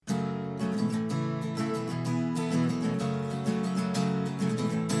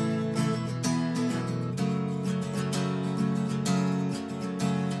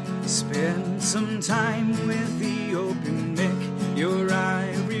spend some time with the open mic. Your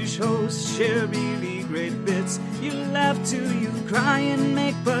Irish host share really great bits. You laugh till you cry and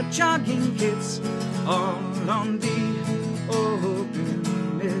make butt jogging hits. All on the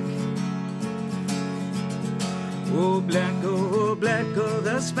open mic. Oh black, oh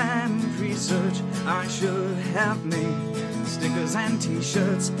the spam-free search. I should have made stickers and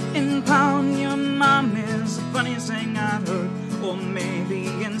t-shirts. In pound your mom is the funniest thing I've heard. Or maybe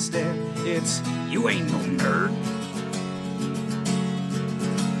instead it's you ain't no nerd.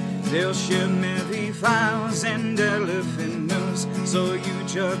 They'll share merry files and elephant news. So you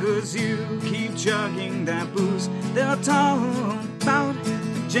chuggers, you keep chugging that booze. They'll talk about the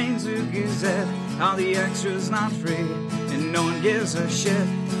James the Gazette, how the extra's not free and no one gives a shit.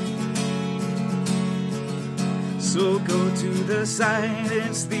 So go to the site,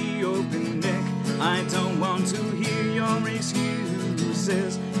 it's the open mic. I don't want to hear your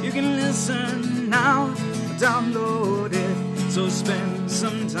excuses. You can listen now, download it. So spend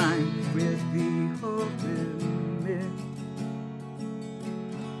some time with the open mic.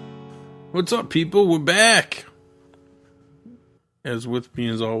 What's up, people? We're back. As with me,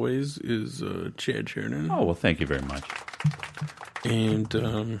 as always, is Chad Sheridan. Oh, well, thank you very much.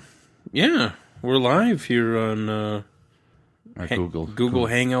 And, yeah, we're live here on Our Google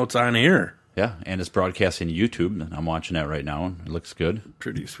Hangouts on air. Yeah, and it's broadcasting to YouTube, and I'm watching that right now, and it looks good.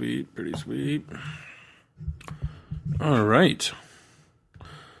 Pretty sweet, pretty sweet. All right.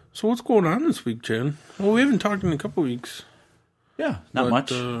 So what's going on this week, Chad? Well, we haven't talked in a couple weeks. Yeah, not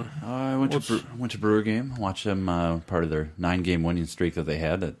much. I went to Brewer game, watched them part of their 9-game winning streak that they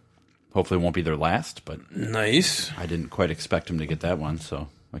had. That hopefully won't be their last, but nice. I didn't quite expect them to get that one, so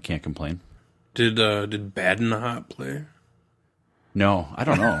I can't complain. Did Badenhot play? No, I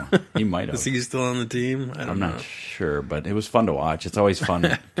don't know. He might have. Is he still on the team? I'm not sure, but it was fun to watch. It's always fun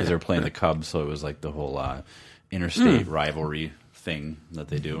because they're playing the Cubs, so it was like the whole interstate rivalry thing that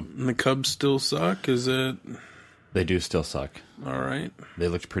they do. And the Cubs still suck? Is it? They do still suck. All right. They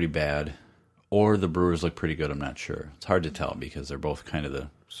looked pretty bad. Or the Brewers look pretty good, I'm not sure. It's hard to tell because they're both kind of the...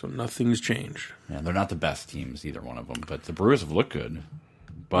 So nothing's changed. Yeah, they're not the best teams, either one of them. But the Brewers have looked good.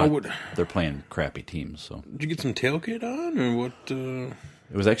 But they're playing crappy teams, so... Did you get some tailgate on, or what?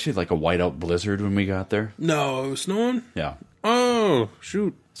 It was actually like a whiteout blizzard when we got there. No, it was snowing? Yeah. Oh,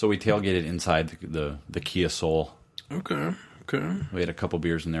 shoot. So we tailgated inside the Kia Soul. Okay. We had a couple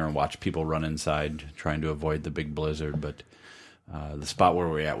beers in there and watched people run inside trying to avoid the big blizzard. But the spot where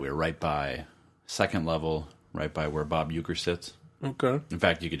we were right by second level, right by where Bob Uecker sits. Okay. In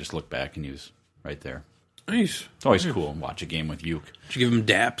fact, you could just look back and he was right there. Nice. It's always cool to watch a game with Ueck. Did you give him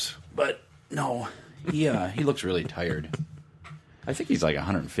daps? But no, he looks really tired. I think he's like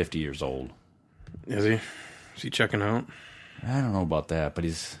 150 years old. Is he? Is he checking out? I don't know about that, but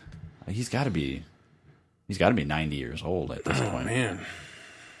he's got to be 90 years old at this point. Oh man,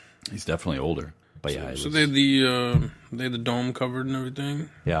 he's definitely older. But yeah, so they had the dome covered and everything.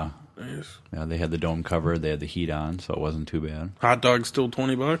 Yeah, nice. Yeah, they had the dome covered. They had the heat on, so it wasn't too bad. Hot dog still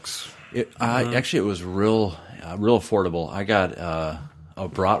 $20. Actually, it was real affordable. I got a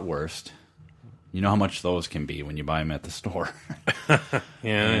bratwurst. You know how much those can be when you buy them at the store.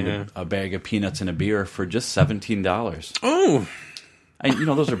 Yeah. A bag of peanuts and a beer for just $17. Oh.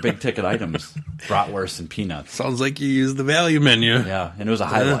 Those are big ticket items. Bratwurst and peanuts. Sounds like you used the value menu. Yeah, and it was a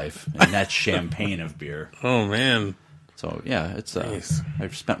High Life, and that's champagne of beer. Oh, man. So, yeah, it's nice.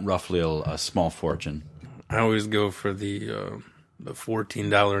 I've spent roughly a small fortune. I always go for the $14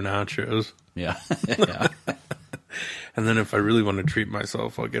 nachos. Yeah. Yeah. And then if I really want to treat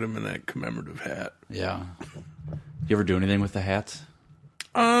myself, I'll get them in that commemorative hat. Yeah. You ever do anything with the hats?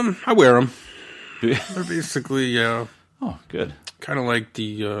 I wear them. Do you? They're basically, yeah. Oh, good. Kind of like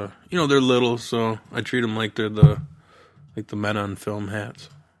the, they're little, so I treat them like they're the men on film hats.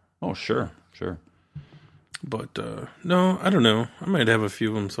 Oh, sure. But, no, I don't know. I might have a few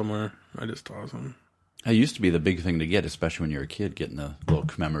of them somewhere. I just toss them. It used to be the big thing to get, especially when you're a kid, getting the little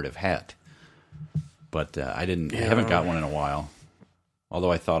commemorative hat. But I haven't got one in a while.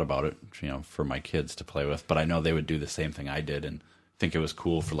 Although I thought about it, for my kids to play with. But I know they would do the same thing I did and think it was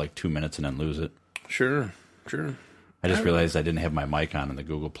cool for like 2 minutes and then lose it. Sure. I just realized I didn't have my mic on in the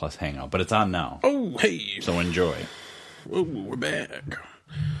Google Plus Hangout, but it's on now. Oh, hey. So enjoy. Oh, we're back.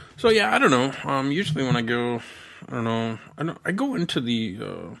 So, yeah, I don't know. Usually when I go, I go into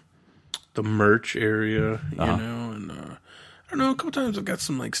the merch area, and I don't know, a couple times I've got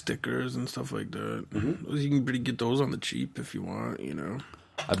some like stickers and stuff like that. Mm-hmm. You can really get those on the cheap if you want,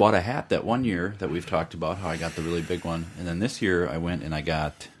 I bought a hat that one year that we've talked about, how I got the really big one. And then this year I went and I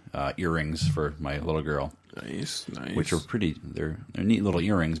got earrings for my little girl. Nice. which are pretty. They're neat little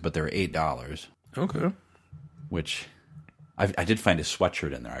earrings, but they're $8. Okay. Which I did find a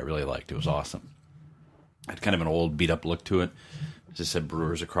sweatshirt in there. I really liked. It was awesome. It had kind of an old, beat up look to it. It just said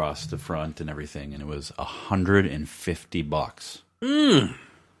Brewers across the front and everything, and it was $150.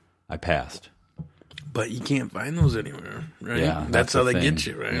 I passed. But you can't find those anywhere, right? Yeah, that's how the they thing. get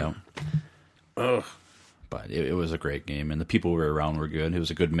you, right? Yeah. Ugh. But it was a great game, and the people who were around were good. It was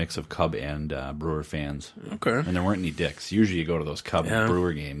a good mix of Cub and Brewer fans. Okay. And there weren't any dicks. Usually you go to those Cub Yeah.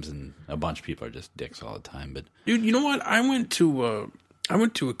 Brewer games, and a bunch of people are just dicks all the time. But Dude, you know what? I went to a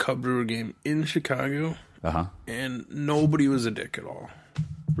Cub Brewer game in Chicago, and nobody was a dick at all.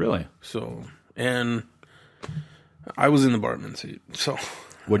 Really? So, and I was in the Bartman seat. So,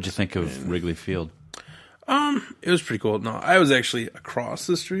 What'd you think of Wrigley Field? it was pretty cool. No, I was actually across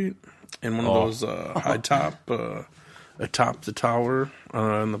the street in one of those high top, atop the tower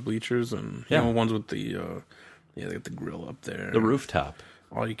on the bleachers, and you know, ones with the they got the grill up there, The rooftop.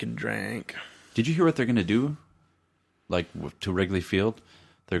 all you can drink. Did you hear what they're going to do? Like to Wrigley Field?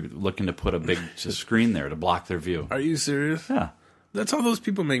 They're looking to put a big screen there to block their view. Are you serious? Yeah. That's how those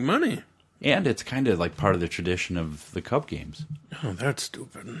people make money. And it's kind of like part of the tradition of the Cub games. Oh, that's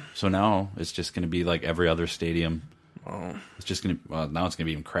stupid. So now it's just going to be like every other stadium. Oh, It's just going to, well, now it's going to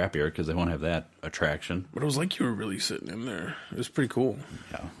be even crappier because they won't have that attraction. but it was like you were really sitting in there. It was pretty cool.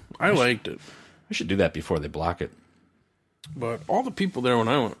 Yeah. I liked it. I should do that before they block it. But all the people there when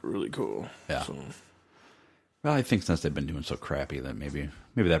I went were really cool. Yeah. So, Well, I think since they've been doing so crappy that maybe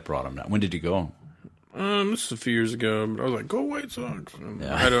that brought them down. When did you go? this is a few years ago, but I was like, "Go White Sox!" And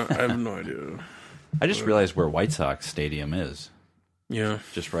Yeah. I have no idea. I just realized where White Sox Stadium is. Yeah,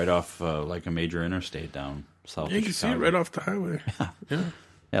 Just right off like a major interstate down south you of can see Chicago. it right off the highway. Yeah.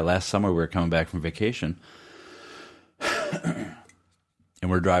 Yeah, last summer we were coming back from vacation. And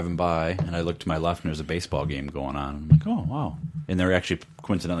we're driving by, and I looked to my left, and there's a baseball game going on. I'm like, oh, wow. And they're actually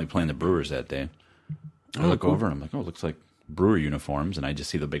coincidentally playing the Brewers that day. I look over, and I'm like, oh, it looks like Brewer uniforms, and I just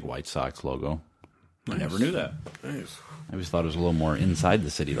see the big White Sox logo. I never knew that. Nice. I always thought it was a little more inside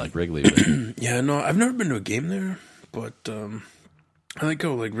the city, like Wrigley. But Yeah, no, I've never been to a game there, but I like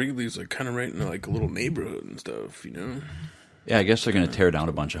how like Wrigley's like kind of right in like a little neighborhood and stuff, you know. yeah, I guess they're going to tear down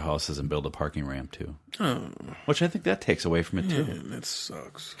a bunch of houses and build a parking ramp, too. Oh, Which I think that takes away from it, too. yeah, that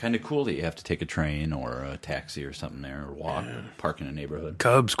sucks. Kind of cool that you have to take a train or a taxi or something there, or walk, park in a neighborhood.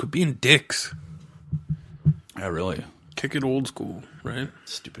 Cubs, quit being dicks. Yeah, really. Kick it old school, right?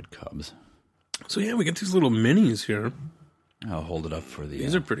 Stupid Cubs. So yeah, we got these little minis here. I'll hold it up for the.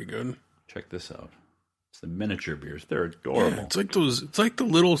 These are pretty good. Check this out. It's the miniature beers. They're adorable. Yeah, it's like those. It's like the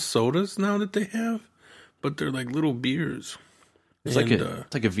little sodas now that they have, but they're like little beers. It's like a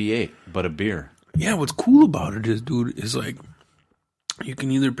V8, but a beer. Yeah, what's cool about it is, dude, is like you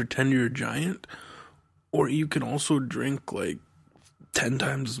can either pretend you're a giant, or you can also drink like 10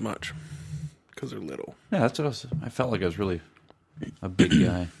 times as much because they're little. Yeah, that's what I felt like I was really a big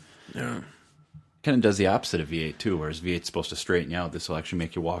guy. Yeah. Kind of does the opposite of V8 too, whereas V8's supposed to straighten you out. This will actually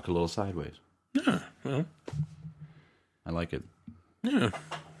make you walk a little sideways. Yeah. Well, I like it. yeah.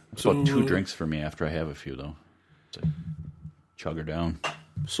 It's about 2 drinks for me after I have a few, though. It's like, chug her down.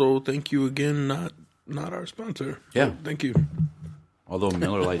 So thank you again, not our sponsor. Yeah. So, thank you. Although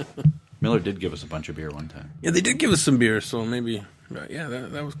Miller did give us a bunch of beer one time. Yeah, they did give us some beer, so maybe. Yeah,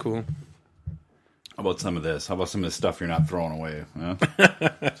 that was cool. How about some of this? How about some of the stuff you're not throwing away? Huh?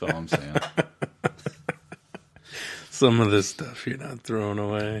 That's all I'm saying. Some of this stuff you're not throwing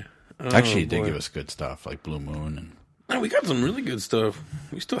away. Oh, Actually, he did boy. give us good stuff, like Blue Moon. And No, we got some really good stuff.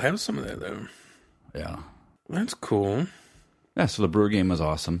 We still have some of that, though. yeah. That's cool. Yeah, so the Brewer game was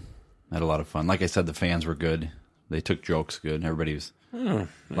awesome. I had a lot of fun. Like I said, the fans were good. They took jokes good. Everybody was... A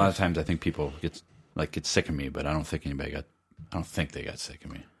lot of times I think people get sick of me, but I don't think they got sick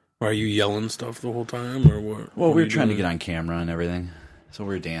of me. Are you yelling stuff the whole time, or what? Well, what we are were you trying to doing? get on camera and everything. So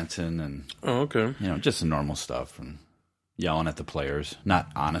we were dancing and, Oh, okay. just some normal stuff and yelling at the players. Not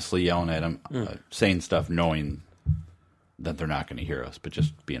honestly yelling at them, saying stuff knowing that they're not going to hear us, but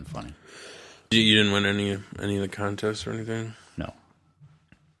just being funny. You didn't win any of the contests or anything? No.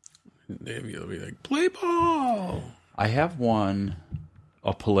 They'll be like, play ball! I have won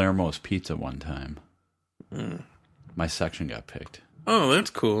a Palermo's pizza one time. My section got picked. Oh, that's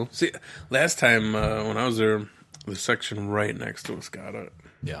cool. See, last time when I was there, the section right next to us got it.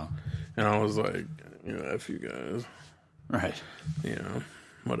 Yeah. And I was like, F you guys. Right.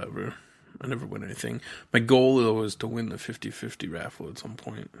 Whatever. I never win anything. My goal, though, is to win the 50-50 raffle at some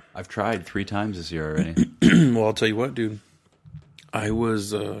point. I've tried 3 times this year already. Well, I'll tell you what, dude. I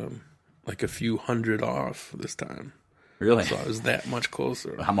was like a few hundred off this time. Really? So I was that much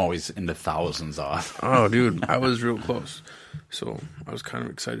closer. I'm always in the thousands off. Oh, dude, I was real close. So I was kind of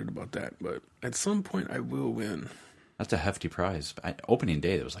excited about that. But at some point, I will win. That's a hefty prize. Opening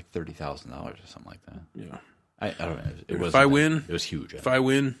day, it was like $30,000 or something like that. Yeah. I don't know. If I win, it was huge. If I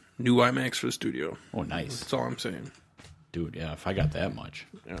win, new IMAX for the studio. Oh, nice. That's all I'm saying. Dude, yeah, if I got that much.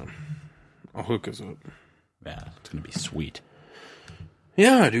 Yeah. I'll hook us up. Yeah, it's going to be sweet.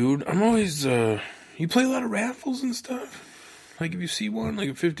 Yeah, dude. I'm always, you play a lot of raffles and stuff? Like if you see one, like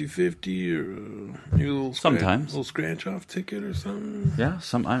a 50-50 or maybe a little sometimes little scratch off ticket or something. Yeah,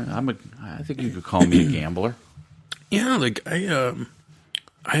 I think you could call me a gambler. Yeah, like I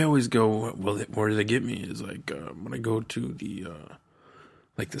always go. Well, where do they get me? Is like when I go to the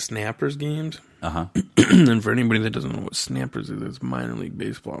like the Snappers games. And for anybody that doesn't know what Snappers is, it's minor league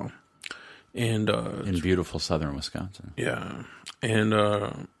baseball. And in beautiful southern Wisconsin. Yeah,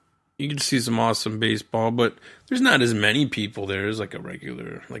 and you can see some awesome baseball, but there's not as many people there as like a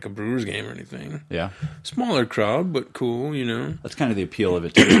regular, like a Brewers game or anything. Yeah. Smaller crowd, but cool, you know. That's kind of the appeal of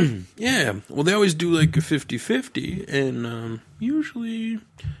it, too. Yeah. Well, they always do like a 50-50, and usually,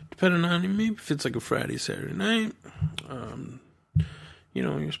 depending on maybe if it's like a Friday, Saturday night, you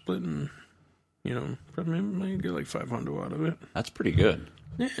know, you're splitting, you know, probably might get like 500 out of it. That's pretty good.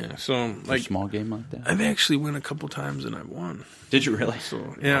 Yeah, so For like a small game like that. I've actually won a couple times and I've won. Did you really?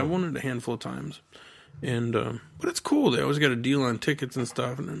 So yeah, I won it a handful of times, and but it's cool. They always got a deal on tickets and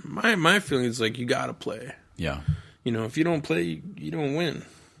stuff. And my feeling is like you gotta play. Yeah. You know, if you don't play, you don't win.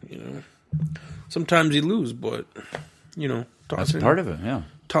 You know, sometimes you lose, but you know, That's part of it. Yeah.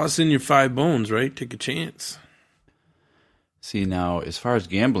 Toss in your 5 bones, right? Take a chance. See, now as far as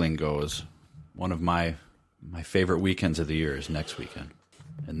gambling goes, one of my favorite weekends of the year is next weekend.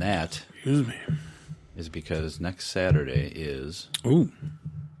 And that is because next Saturday is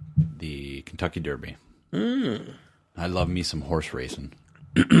the Kentucky Derby. I love me some horse racing.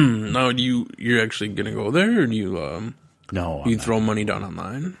 Now, you're actually gonna go there, or do you? No, you throw money down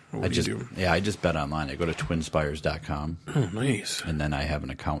online. Or what do you do? I just bet online. I go to twinspires.com. Oh, nice. And then I have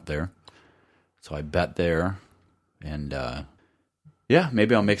an account there, so I bet there, and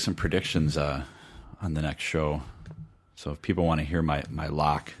maybe I'll make some predictions on the next show. So if people want to hear my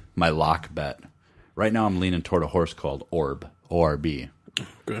lock bet, right now I'm leaning toward a horse called Orb, O-R-B.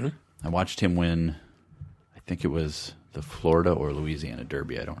 Okay. I watched him win, I think it was the Florida or Louisiana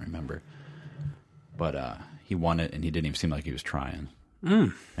Derby, I don't remember. But he won it, and he didn't even seem like he was trying.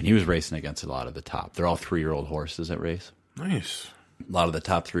 And he was racing against a lot of the top. They're all 3-year-old horses that race. Nice. A lot of the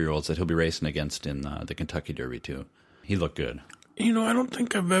top 3-year-olds that he'll be racing against in the Kentucky Derby, too. He looked good. You know, I don't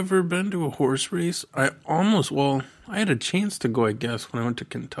think I've ever been to a horse race. I had a chance to go, I guess, when I went to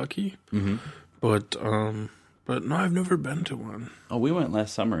Kentucky. Mm-hmm. But no, I've never been to one. Oh, we went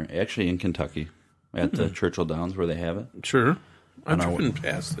last summer, actually in Kentucky, at the Churchill Downs where they have it. Sure. I've driven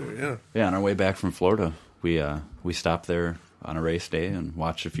past there, yeah. Yeah, on our way back from Florida, we stopped there on a race day and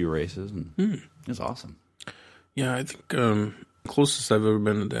watched a few races, and it was awesome. Yeah, I think closest I've ever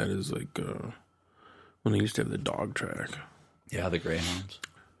been to that is like when they used to have the dog track. Yeah, the Greyhounds.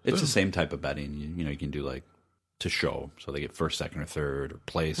 It's the same type of betting. You know, you can do like to show. So they get first, second, or third, or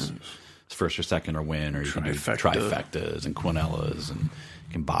place. It's first or second or win, or you can do trifectas and quinellas, and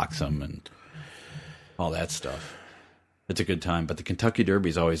you can box them and all that stuff. It's a good time. But the Kentucky Derby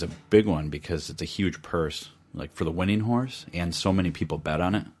is always a big one because it's a huge purse, like for the winning horse, and so many people bet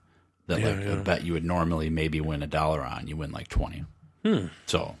on it that a bet you would normally maybe win $1 on, you win like 20.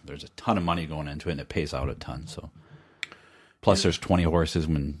 So there's a ton of money going into it, and it pays out a ton. So. Plus, there's 20 horses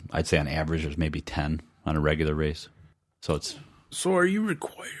when I'd say on average there's maybe 10 on a regular race. So are you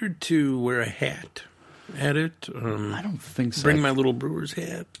required to wear a hat at it? I don't think so. Bring my little brewer's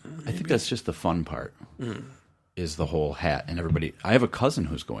hat? Maybe? I think that's just the fun part, is the whole hat. And everybody, I have a cousin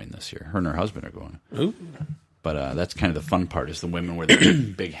who's going this year. Her and her husband are going. Ooh. But that's kind of the fun part, is the women wear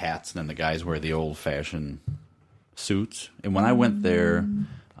the big hats, and then the guys wear the old-fashioned suits. And when I went there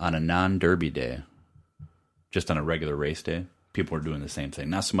on a non-derby day, just on a regular race day, people were doing the same thing.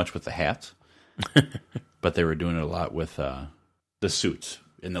 Not so much with the hats, but they were doing it a lot with the suits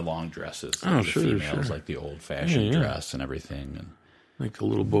and the long dresses. The females, like the old-fashioned dress and everything. And like the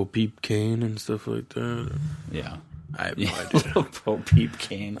little Bo Peep cane and stuff like that. Yeah. I have no idea. Little Bo Peep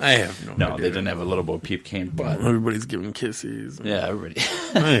cane. I have no idea. No, they didn't have a little Bo Peep cane, but... everybody's giving kisses. Yeah, everybody.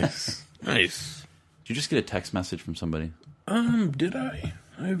 Nice. Did you just get a text message from somebody? Did I?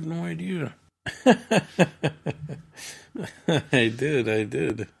 I have no idea. I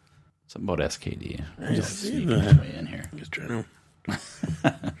did. Something about SKD. I see that. Way in here. Just trying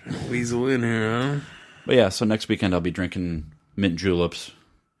to weasel in here, huh? But yeah, so next weekend I'll be drinking mint juleps.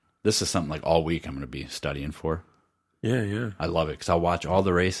 This is something like all week I'm going to be studying for. Yeah. I love it because I'll watch all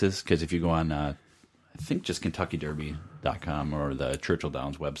the races. Because if you go on, I think just KentuckyDerby.com or the Churchill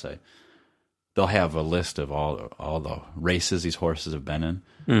Downs website, they'll have a list of all the races these horses have been in.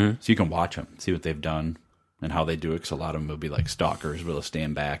 Mm-hmm. So you can watch them, see what they've done and how they do it. Because a lot of them will be like stalkers, where they'll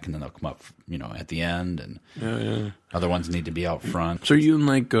stand back and then they'll come up, at the end. And other ones need to be out front. So are you in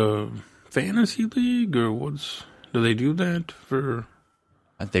like a fantasy league or do they do that for?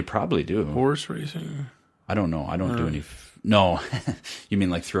 They probably do. Horse racing? I don't know. I don't do any. No. You mean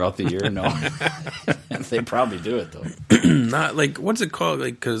like throughout the year? No. They probably do it, though. Not like, what's it called?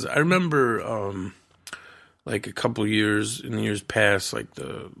 Like, because I remember, like a couple years, in the years past, like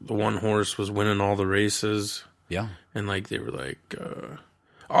the one horse was winning all the races. Yeah. And like, they were like,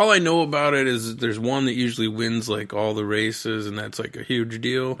 all I know about it is there's one that usually wins like all the races, and that's like a huge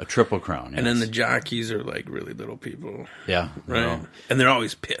deal. A Triple Crown, yes. And then the jockeys are like really little people. Yeah. Right? Well, and they're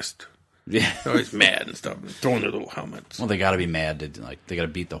always pissed. Yeah. They're always mad and stuff, throwing their little helmets. Well, they got to be mad. They got to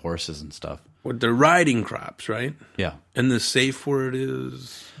beat the horses and stuff. With their riding crops, right? Yeah. And the safe word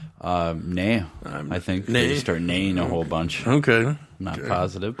is? Nay, I think. Nay? They start neighing a whole bunch. Okay. I'm not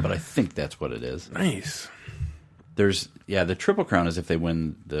positive, but I think that's what it is. Nice. The Triple Crown is if they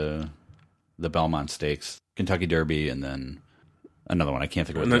win the Belmont Stakes, Kentucky Derby, and then another one. I can't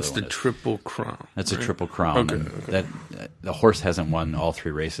think of what and the that's other the one is. Triple Crown. That's a Triple Crown. Okay. The horse hasn't won all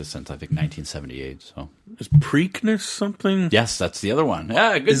 3 races since, I think, 1978. So Is Preakness something? yes, that's the other one.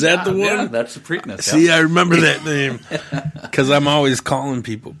 Yeah, good Is that job. the one? Yeah, that's the Preakness. See, I remember that name because I'm always calling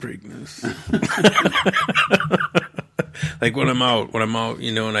people Preakness. Like when I'm out,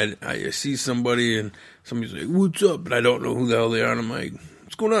 and I see somebody and somebody's like, "What's up?" But I don't know who the hell they are. And I'm like,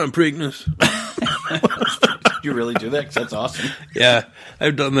 "What's going on, Preakness?" You really do that? 'Cause that's awesome. Yeah,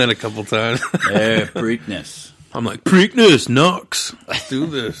 I've done that a couple times. Yeah, Preakness. I'm like, Preakness, Nux, let's do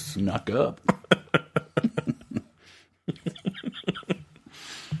this. Knock up.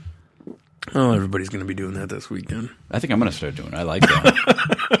 Oh, everybody's going to be doing that this weekend. I think I'm going to start doing it. I like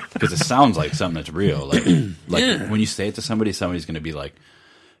that. Because it sounds like something that's real. Like when you say it to somebody, somebody's going to be like,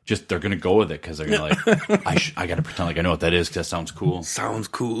 they're going to go with it because they're going to like, I got to pretend like I know what that is because that sounds cool. Sounds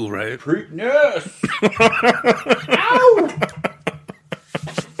cool, right? Preakness! Ow!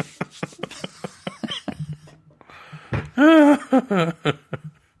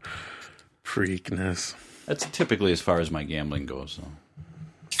 Preakness. That's typically as far as my gambling goes. So.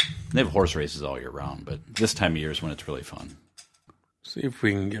 They have horse races all year round, but this time of year is when it's really fun. See if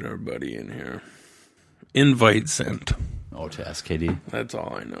we can get our buddy in here. Invite sent. Oh, to SKD. That's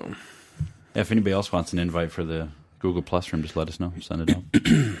all I know. Yeah, if anybody else wants an invite for the Google Plus room, just let us know. Send it out.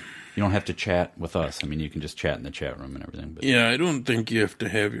 You don't have to chat with us. I mean, you can just chat in the chat room and everything. But yeah, I don't think you have to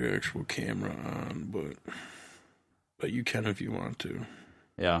have your actual camera on, but you can if you want to.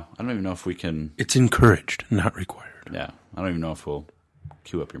 Yeah, I don't even know if we can. It's encouraged, not required. Yeah, I don't even know if we'll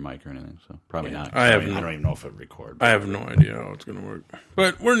cue up your mic or anything. So probably not. I don't even know if it records. I have no idea how it's going to work.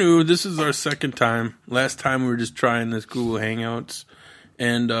 But we're new. This is our second time. Last time we were just trying this Google Hangouts,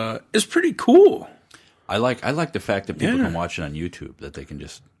 and it's pretty cool. I like the fact that people can watch it on YouTube. That they can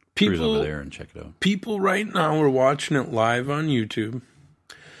just cruise over there and check it out. People right now are watching it live on YouTube.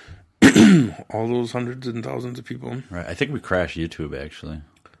 All those hundreds and thousands of people. Right. I think we crashed YouTube actually.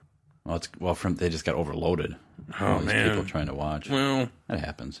 They just got overloaded. Oh, man. People trying to watch. Well, that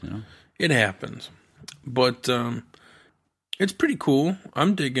happens, It happens. But it's pretty cool.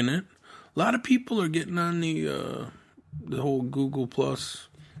 I'm digging it. A lot of people are getting on the whole Google Plus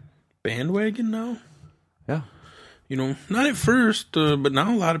bandwagon now. Yeah. Not at first, but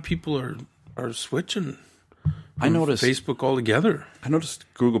now a lot of people are switching. I noticed Facebook altogether. I noticed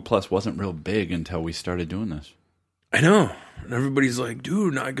Google Plus wasn't real big until we started doing this. I know. And everybody's like,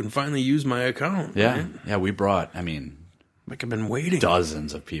 dude, now I can finally use my account. Yeah. Right? Yeah, we brought, I've been waiting.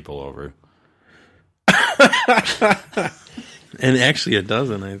 Dozens of people over. And actually a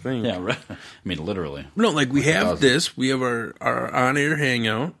dozen, I think. Yeah, right. Literally. No, like we have this. We have our on-air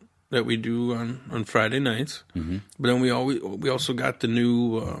hangout that we do on Friday nights. Mm-hmm. But then we also got the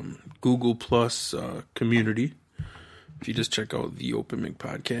new Google Plus community. If you just check out the Open Mic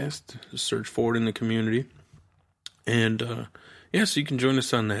podcast, just search for it in the community. And, so you can join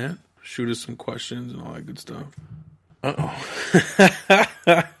us on that. Shoot us some questions and all that good stuff.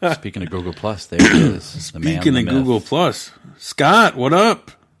 Uh-oh. Speaking of Google Plus, there it is. Speaking of Google Plus, Scott, what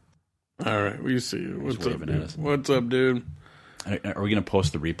up? All right, we see you. What's up, dude? What's up, dude? Are we going to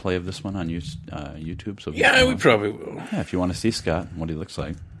post the replay of this one on YouTube? So we probably will. Yeah, if you want to see Scott and what he looks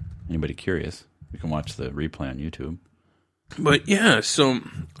like, anybody curious, you can watch the replay on YouTube. But yeah, so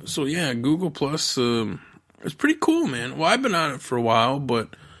Google Plus, it's pretty cool, man. Well, I've been on it for a while,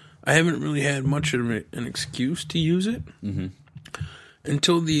 but I haven't really had much of an excuse to use it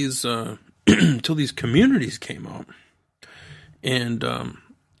until these until these communities came out, and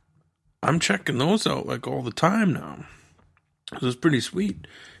I'm checking those out like all the time now. So it's pretty sweet.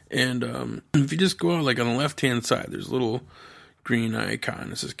 And if you just go out like on the left hand side, there's a little green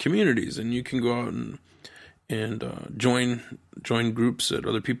icon. It says communities, and you can go out and join groups that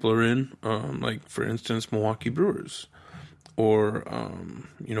other people are in. Like for instance, Milwaukee Brewers. Or,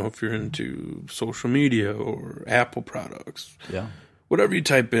 if you're into social media or Apple products. Yeah. Whatever you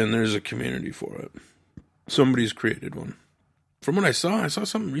type in, there's a community for it. Somebody's created one. From what I saw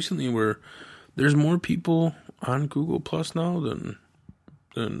something recently where there's more people on Google Plus now than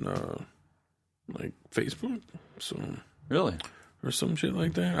like Facebook. So Really? Or some shit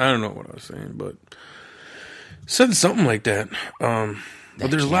like that. I don't know what I was saying, but said something like that. But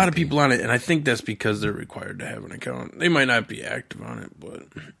there's a lot of people on it, and I think that's because they're required to have an account. They might not be active on it, but,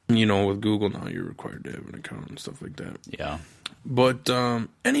 with Google now, you're required to have an account and stuff like that. Yeah. But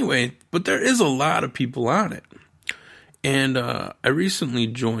anyway, there is a lot of people on it. And I recently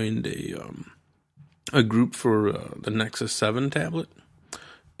joined a group for the Nexus 7 tablet.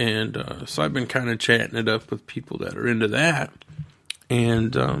 And so I've been kind of chatting it up with people that are into that.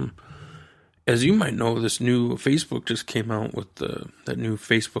 And as you might know, this new Facebook just came out with that new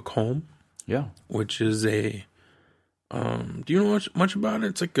Facebook Home. Yeah. Which is a do you know much about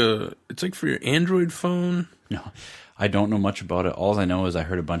it? It's like for your Android phone. No, I don't know much about it. All I know is I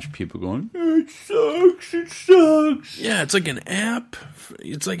heard a bunch of people going, "It sucks." Yeah, it's like an app.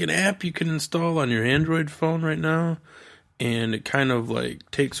 It's like an app you can install on your Android phone right now, and it kind of like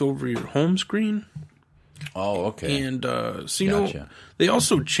takes over your home screen. Oh, okay. And so Gotcha. They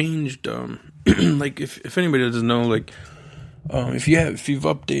also changed like if anybody doesn't know, like if you've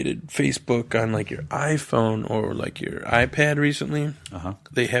updated Facebook on like your iPhone or like your iPad recently,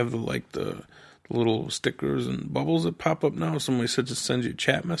 they have the little stickers and bubbles that pop up now. Somebody said to send you a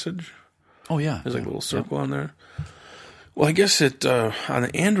chat message. Oh yeah, there's like a little circle on there. Well, I guess it on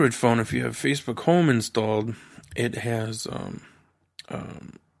the Android phone, if you have Facebook Home installed, it has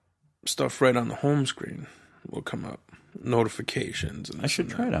stuff right on the home screen will come up, notifications. And I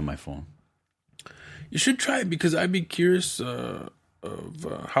should try it on my phone. You should try it because I'd be curious of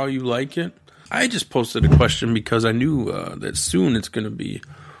how you like it. I just posted a question because I knew that soon it's going to be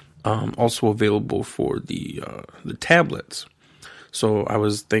also available for the tablets. So I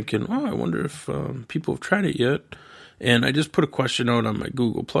was thinking, I wonder if people have tried it yet. And I just put a question out on my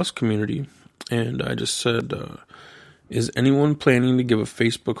Google Plus community, and I just said, is anyone planning to give a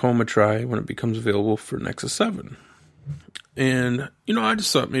Facebook Home a try when it becomes available for Nexus 7? And, I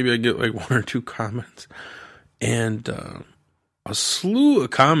just thought maybe I'd get like one or two comments. And a slew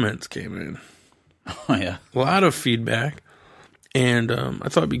of comments came in. Oh, yeah. A lot of feedback. And I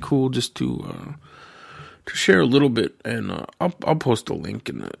thought it'd be cool just to share a little bit. And I'll post a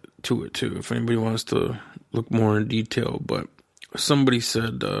link to it, too, if anybody wants to look more in detail. But somebody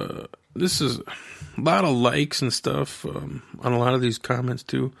said this is a lot of likes and stuff on a lot of these comments,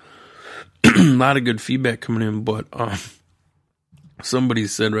 too. A lot of good feedback coming in, but somebody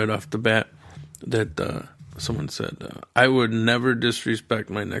said right off the bat that someone said, I would never disrespect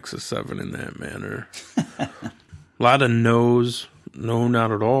my Nexus 7 in that manner. A lot of no's, no,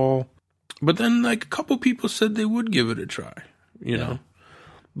 not at all. But then like a couple people said they would give it a try, you know.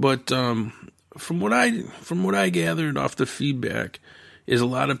 But from what I gathered off the feedback is a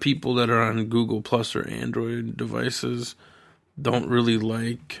lot of people that are on Google Plus or Android devices don't really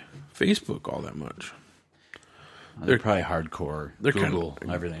like Facebook all that much. They're probably hardcore Google,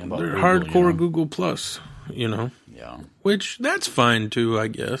 everything about They're Google, hardcore Google Plus, Yeah. Which, that's fine too, I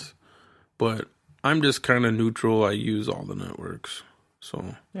guess. But I'm just kind of neutral. I use all the networks.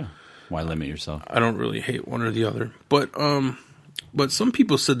 So yeah. Why limit yourself? I don't really hate one or the other. But some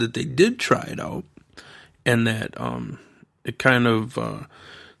people said that they did try it out and that it kind of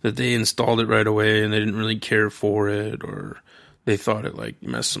that they installed it right away and they didn't really care for it, or they thought it like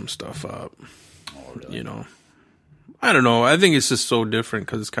messed some stuff up. Oh, really? I don't know. I think it's just so different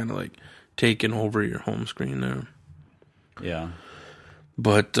because it's kind of like taking over your home screen there. Yeah.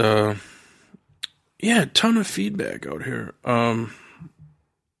 But a ton of feedback out here.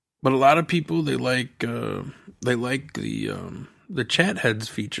 But a lot of people they like the chat heads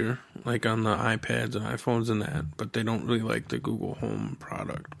feature, like on the iPads and iPhones and that, but they don't really like the Google Home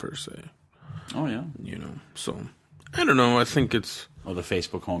product per se. Oh yeah. So I don't know. I think it's the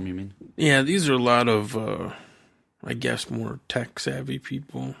Facebook Home, you mean? Yeah, these are a lot of I guess more tech savvy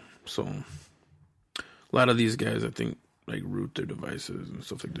people. So a lot of these guys, I think, like root their devices and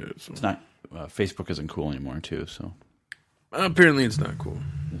stuff like that. So it's not Facebook isn't cool anymore too. So Apparently, it's not cool.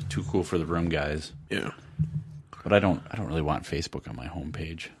 It's too cool for the room guys. Yeah. But I don't really want Facebook on my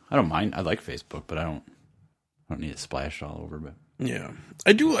homepage. I don't mind. I like Facebook, but I don't need it splashed all over. But Yeah.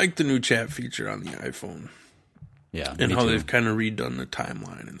 I do like the new chat feature on the iPhone. yeah, And me how too. they've kind of redone the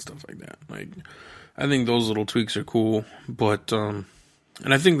timeline and stuff like that. Like, I think those little tweaks are cool. But, and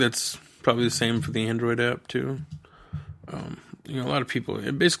I think that's probably the same for the Android app, too. A lot of people,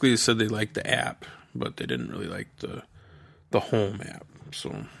 it basically said they liked the app, but they didn't really like the home app.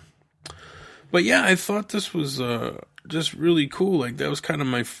 So, but yeah, I thought this was just really cool. Like, that was kind of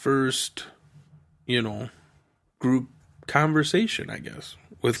my first, group conversation, I guess,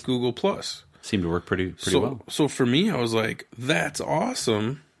 with Google Plus. Seemed to work pretty well. So for me, I was like, that's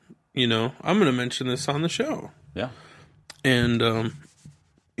awesome. I'm going to mention this on the show. Yeah. And,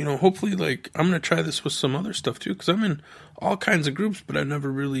 hopefully, like, I'm going to try this with some other stuff, too, because I'm in all kinds of groups, but I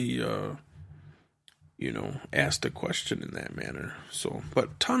never really, asked a question in that manner. So,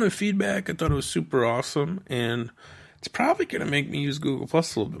 but ton of feedback. I thought it was super awesome, and it's probably going to make me use Google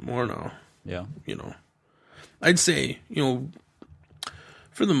Plus a little bit more now. Yeah. I'd say,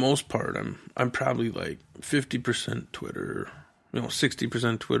 for the most part, I'm probably like 50% Twitter,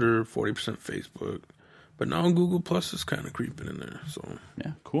 60% Twitter, 40% Facebook. But now Google Plus is kind of creeping in there. So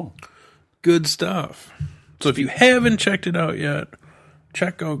Yeah, cool. good stuff. So if you haven't checked it out yet,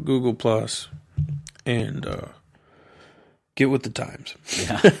 check out Google Plus and get with the times.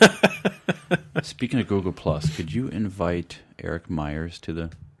 Yeah. Speaking of Google Plus, could you invite Eric Myers to the?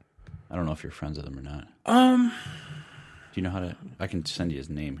 I don't know if you're friends with him or not. Do you know how to? I can send you his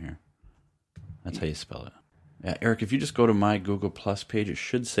name here. That's how you spell it. Yeah, Eric. If you just go to my Google Plus page, it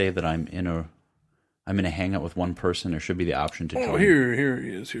should say that I'm in a hangout with one person. There should be the option to join. Oh, here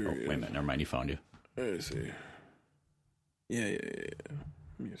he is. Here he is. Wait a minute. Never mind. He found you. I see. Yeah.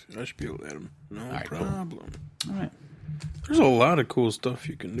 Let me see. I should be able to add him. No right, problem. All right. There's a lot of cool stuff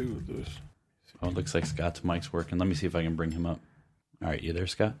you can do with this. Oh, it looks like Scott's mic's working. Let me see if I can bring him up. All right, you there,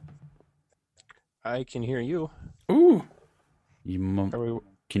 Scott? I can hear you. Ooh.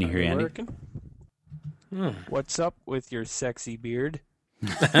 Can you hear Andy? Working? What's up with your sexy beard?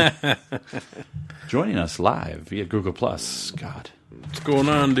 Joining us live via Google Plus, Scott What's going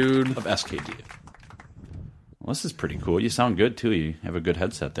on, dude? of SKD. Well, this is pretty cool. You sound good too. You have a good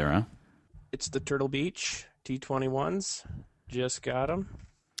headset there, huh? It's the Turtle Beach T21s. Just got them.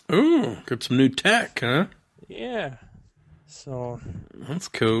 Ooh, got some new tech, huh? Yeah. So That's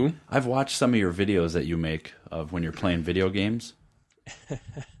cool. I've watched some of your videos that you make of when you're playing video games,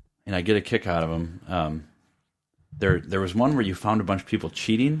 and I get a kick out of them. There was one where you found a bunch of people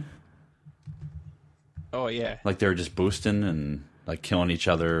cheating. Oh yeah. Like they were just boosting and like killing each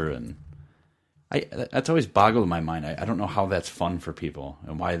other, and that's always boggled my mind. I don't know how that's fun for people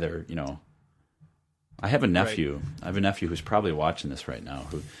and why they're I have a nephew. Right. I have a nephew who's probably watching this right now.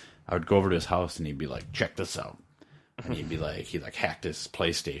 Who I would go over to his house and he'd be like, "Check this out," and he'd be like, he hacked his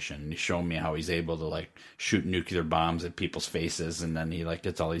PlayStation and he's showing me how he's able to like shoot nuclear bombs at people's faces, and then he like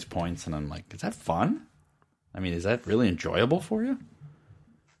gets all these points, and I'm like, is that fun? I mean, is that really enjoyable for you?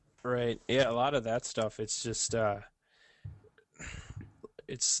 Right. Yeah, a lot of that stuff, it's just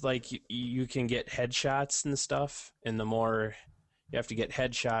it's like you can get headshots and stuff, and the more you have to get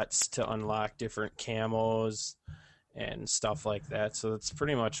headshots to unlock different camos and stuff like that. So that's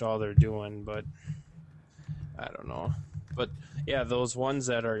pretty much all they're doing, but I don't know. But yeah, those ones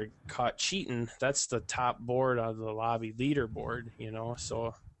that are caught cheating, that's the top board on the lobby leaderboard,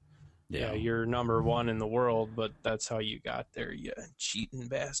 so yeah, you're number one in the world, but that's how you got there, you cheating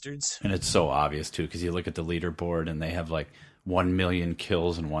bastards. And it's so obvious too, because you look at the leaderboard and they have like 1 million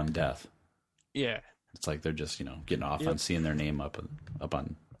kills and 1 death. Yeah. It's like they're just, getting off on seeing their name up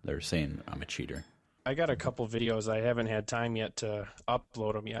on. They're saying I'm a cheater. I got a couple videos. I haven't had time yet to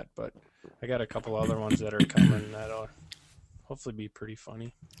upload them yet, but I got a couple other ones that are coming that'll hopefully be pretty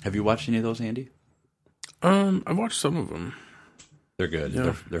funny. Have you watched any of those, Andy? I've watched some of them. They're good.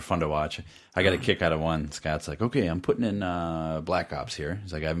 Yeah. They're fun to watch. I got a kick out of one. Scott's like, okay, I'm putting in Black Ops here.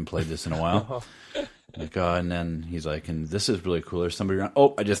 He's like, I haven't played this in a while. Like, and then he's like, and this is really cool. There's somebody around.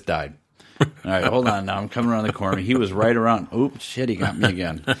 Oh, I just died. All right, hold on. Now I'm coming around the corner. He was right around. Oh, shit, he got me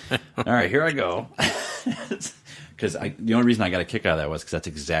again. All right, here I go. Because the only reason I got a kick out of that was because that's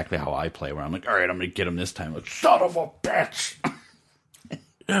exactly how I play, where I'm like, all right, I'm going to get him this time. Like, son of a bitch.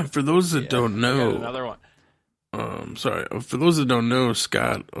 Yeah, for those that don't I got know, another one. sorry, for those that don't know,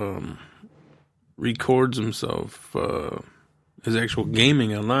 Scott records himself his actual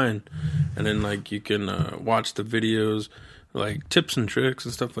gaming online, and then like you can watch the videos, like tips and tricks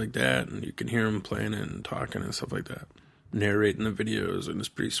and stuff like that, and you can hear him playing it and talking and stuff like that, narrating the videos, and it's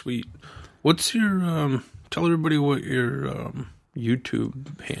pretty sweet. What's your tell everybody what your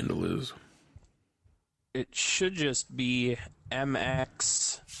YouTube handle is. It should just be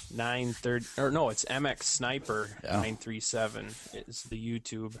MX930, or no, it's MX Sniper 937 is the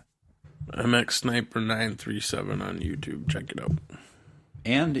YouTube. MX Sniper 937 on YouTube. Check it out.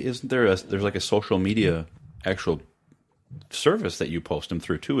 And isn't there there's like a social media actual service that you post them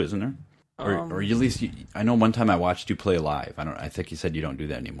through too, isn't there? Or at least I know one time I watched you play live. I think you said you don't do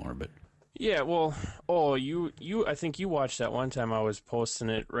that anymore, but yeah, well, I think you watched that one time I was posting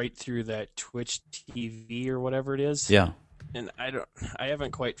it right through that Twitch TV or whatever it is. Yeah. And I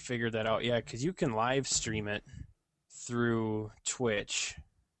haven't quite figured that out yet, because you can live stream it through Twitch,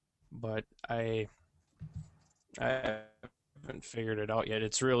 but I haven't figured it out yet.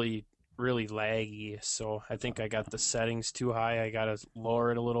 It's really, really laggy, so I think I got the settings too high. I gotta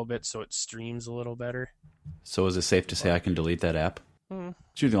lower it a little bit so it streams a little better. So is it safe to say I can delete that app?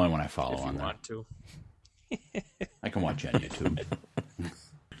 You're the only one I follow If on you there. want to. I can watch you on YouTube.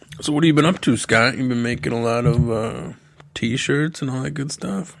 So what have you been up to, Scott? You've been making a lot of T-shirts and all that good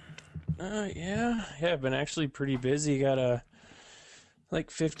stuff? Yeah, I've been actually pretty busy. Got like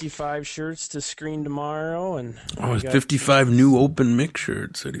 55 shirts to screen tomorrow, and it's 55 new open mix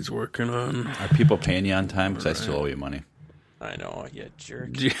shirts that he's working on. Are people paying you on time? Because I still owe you money. I know, you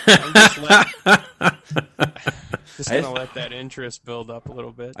jerk. Yeah. I'm just gonna let that interest build up a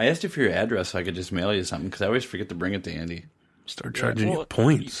little bit. I asked you for your address so I could just mail you something, because I always forget to bring it to Andy. Start charging you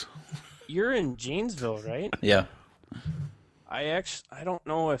points. You're in Janesville, right? Yeah. I don't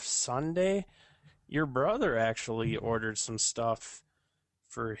know if Sunday, your brother actually ordered some stuff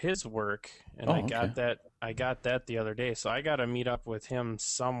for his work, and I got that the other day. So I got to meet up with him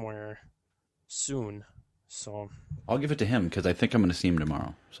somewhere soon. So I'll give it to him, because I think I'm going to see him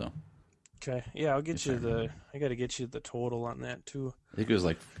tomorrow. So okay, yeah, I'll get you I got to get you the total on that too. I think it was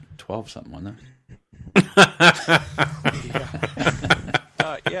like 12 something, wasn't it?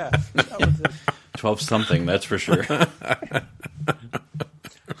 Yeah, that was it. 12 something, that's for sure.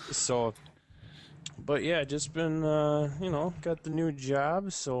 So, but yeah, just been got the new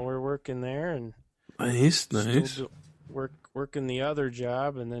job, so we're working there and Nice. working the other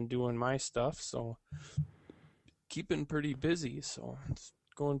job and then doing my stuff. So keeping pretty busy. So it's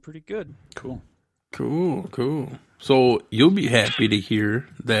going pretty good. Cool. So you'll be happy to hear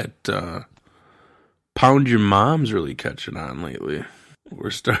that Pound Your Mom's really catching on lately.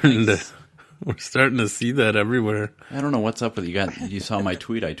 We're starting to see that everywhere. I don't know what's up with you. You saw my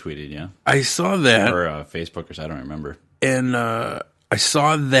tweet I tweeted, yeah? I saw that. Or Facebook, or I don't remember. And I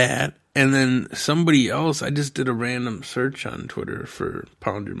saw that, and then somebody else, I just did a random search on Twitter for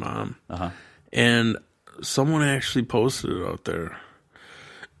Pound Your Mom. And someone actually posted it out there.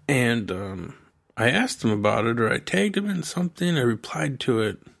 And I asked him about it, or I tagged him in something, I replied to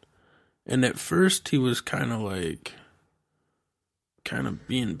it. And at first he was kind of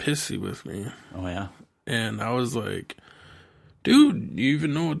being pissy with me. Oh, yeah? And I was like, dude, do you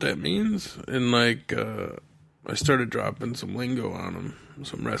even know what that means? And I started dropping some lingo on him,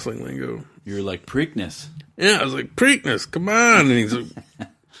 some wrestling lingo. You were like, Preakness. Yeah, I was like, Preakness, come on. And he's like, what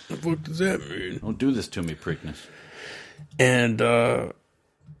the fuck does that mean? Don't do this to me, Preakness. And,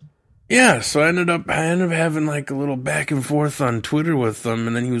 yeah, so I ended up having like a little back and forth on Twitter with him.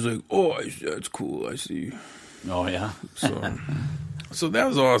 And then he was like, oh, that's cool, I see. Oh, yeah? So that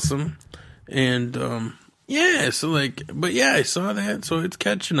was awesome. And, I saw that, so it's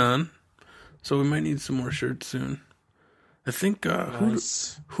catching on. So we might need some more shirts soon. I think,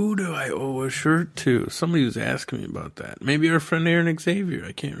 Nice. who do I owe a shirt to? Somebody was asking me about that. Maybe our friend Aaron Xavier.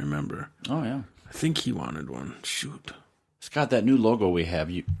 I can't remember. Oh, yeah. I think he wanted one. Shoot. Scott, that new logo we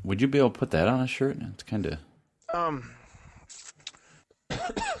have, would you be able to put that on a shirt? It's kind of...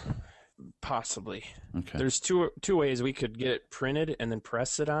 Possibly. Okay. There's two ways we could get it printed and then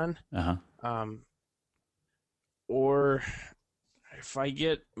press it on. Or if I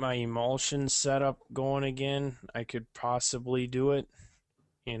get my emulsion setup going again, I could possibly do it,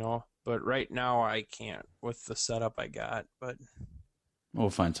 but right now I can't with the setup I got, but We'll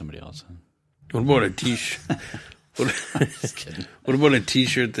find somebody else. What about a t-shirt? Just kidding. What about a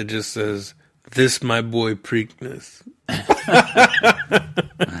t-shirt that just says, "This my boy Preakness"?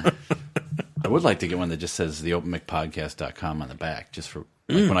 I would like to get one that just says theopenmicpodcast.com on the back, just for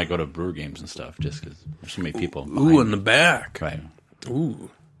when I go to brewer games and stuff, just because there's so many people. Ooh, on the back. Right. Ooh.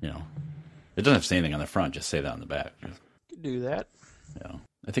 It doesn't have to say anything on the front, just say that on the back. could do that. Yeah.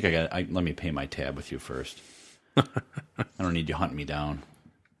 I think let me pay my tab with you first. I don't need you hunting me down.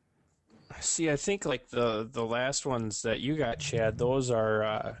 See, I think like the last ones that you got, Chad, those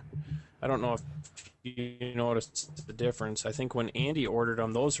are I don't know if you noticed the difference. I think when Andy ordered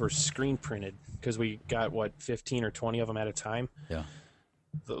them, those were screen printed because we got 15 or 20 of them at a time. Yeah.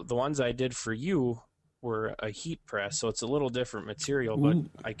 The ones I did for you were a heat press, so it's a little different material, but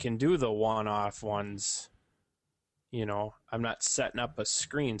I can do the one-off ones. You know, I'm not setting up a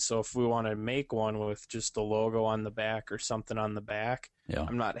screen, so if we want to make one with just the logo on the back or something on the back,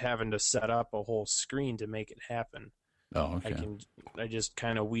 I'm not having to set up a whole screen to make it happen. Oh, okay. I just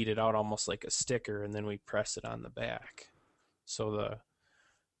kind of weed it out almost like a sticker, and then we press it on the back. So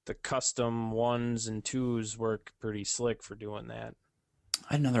the custom 1s and 2s work pretty slick for doing that.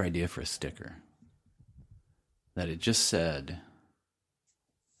 I had another idea for a sticker. That it just said,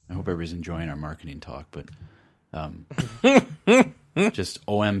 I hope everybody's enjoying our marketing talk, but just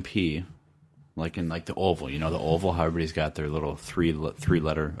OMP, like in like the Oval. You know the Oval, how everybody's got their little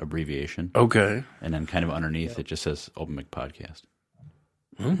three-letter abbreviation. Okay. And then kind of underneath it just says Open Mic Podcast.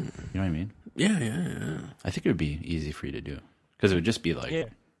 You know what I mean? Yeah. I think it would be easy for you to do. Because it would just be like...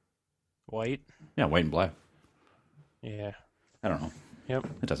 White? Yeah, white and black. Yeah. I don't know. Yep.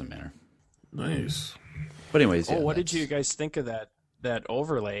 It doesn't matter. Nice. But anyways, what did you guys think of that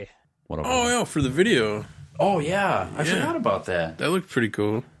overlay? What overlay? Oh, yeah, for the video. Oh, yeah. I forgot about that. That looked pretty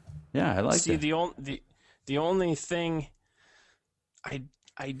cool. Yeah, I like that. See, the only thing...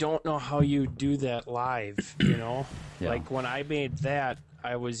 I don't know how you do that live, you know? Yeah. Like, when I made that,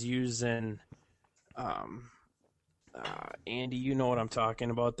 I was using... Andy, you know what I'm talking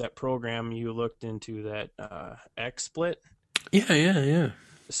about, that program you looked into, that XSplit? Yeah.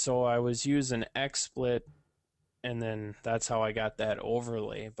 So I was using XSplit, and then that's how I got that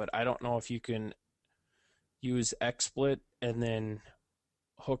overlay. But I don't know if you can use XSplit and then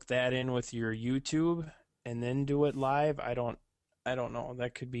hook that in with your YouTube and then do it live. I don't know.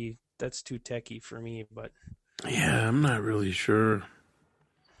 That's too techie for me, but yeah, I'm not really sure.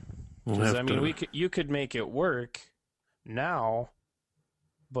 You could make it work now,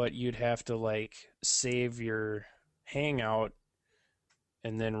 but you'd have to like save your Hangout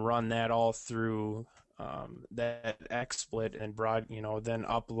and then run that all through that XSplit and then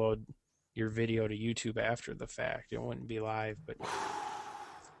upload your video to YouTube after the fact. It wouldn't be live, but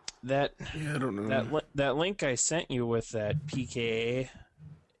I don't know. That link I sent you with that PKA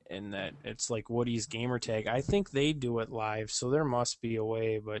and that it's like Woody's gamer tag, I think they do it live, so there must be a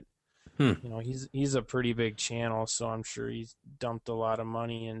way, but you know, he's a pretty big channel, so I'm sure he's dumped a lot of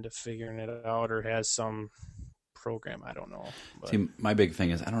money into figuring it out or has some program. I don't know. But. See, my big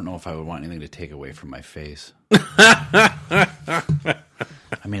thing is I don't know if I would want anything to take away from my face. I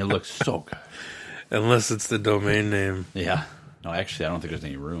mean, it looks so good. Unless it's the domain name. Yeah. No, actually, I don't think there's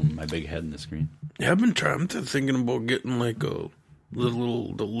any room. My big head in the screen. Yeah, I'm thinking about getting like the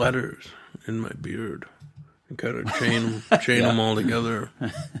letters in my beard and kind of chain them all together.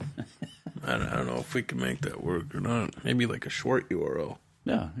 I don't know if we can make that work or not. Maybe like a short URL.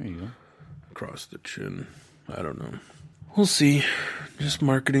 Yeah, there you go. Across the chin. I don't know. We'll see. Just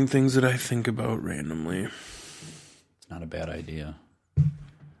marketing things that I think about randomly. It's not a bad idea.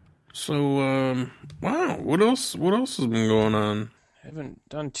 So, wow. What else has been going on? I haven't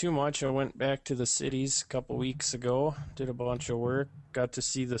done too much. I went back to the cities a couple weeks ago. Did a bunch of work. Got to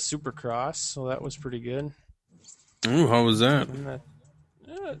see the Supercross, so that was pretty good. Ooh, how was that?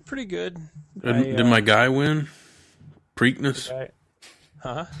 Pretty good. Did my guy win? Preakness?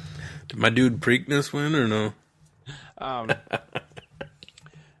 Huh? Did my dude Preakness win or no?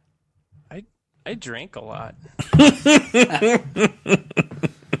 I drank a lot.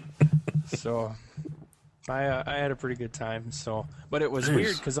 So I had a pretty good time. So, but it was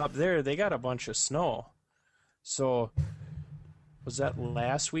weird because up there they got a bunch of snow. So was that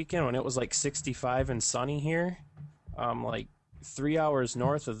last weekend when it was like 65 and sunny here? Like 3 hours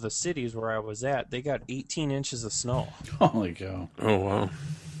north of the cities where I was at, they got 18 inches of snow. Holy cow! Oh wow!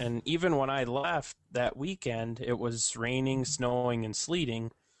 And even when I left that weekend, it was raining, snowing, and sleeting.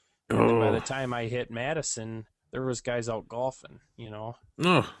 And by the time I hit Madison, there was guys out golfing. You know.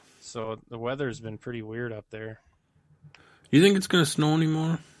 Oh. So the weather's been pretty weird up there. You think it's going to snow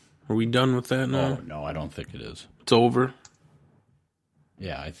anymore? Are we done with that now? Oh, no, I don't think it is. It's over?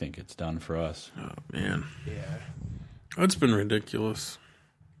 Yeah, I think it's done for us. Oh, man. Yeah. It's been ridiculous.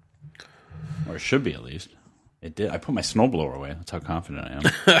 Or it should be, at least. It did. I put my snowblower away. That's how confident I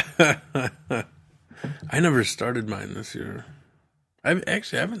am. I never started mine this year. I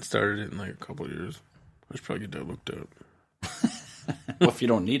haven't started it in like a couple of years. I should probably get that looked at. Well, if you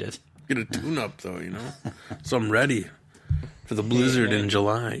don't need it. Get a tune-up, though, you know? So I'm ready for the blizzard in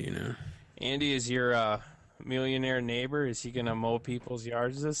July, you know? Andy, is your millionaire neighbor, is he going to mow people's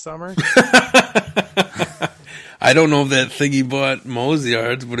yards this summer? I don't know if that thing he bought mows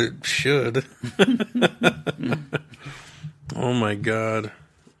yards, but it should. Oh my god.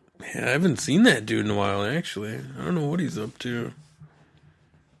 Yeah, I haven't seen that dude in a while, actually. I don't know what he's up to.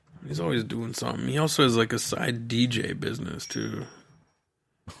 He's always doing something. He also has like a side DJ business too.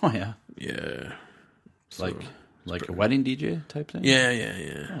 Oh yeah. Yeah. Like a wedding DJ type thing? Yeah.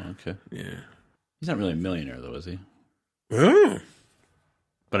 Oh, okay. Yeah. He's not really a millionaire though, is he? Oh.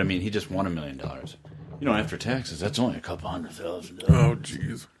 But I mean, he just won $1 million. You know, after taxes, that's only a couple $100,000. Oh,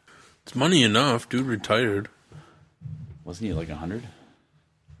 jeez. It's money enough. Dude retired. Wasn't he like 100?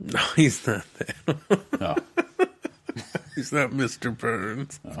 No, he's not that. Oh. He's not Mr.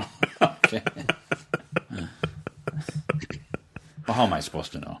 Burns. Oh, okay. Well, how am I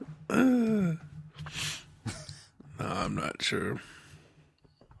supposed to know? No, I'm not sure.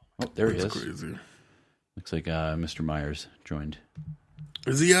 Oh, there he That's is. crazy. Looks like Mr. Myers joined.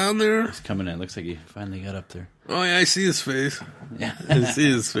 Is he on there? He's coming in. Looks like he finally got up there. Oh, yeah, I see his face. Yeah. I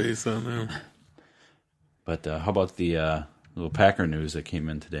see his face on there. But how about the little Packer news that came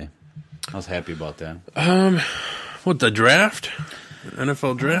in today? I was happy about that. What, the draft?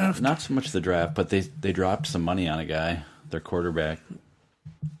 NFL draft? Not so much the draft, but they dropped some money on a guy, their quarterback.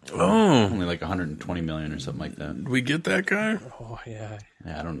 Oh. Only like $120 million or something like that. Did we get that guy? Oh yeah.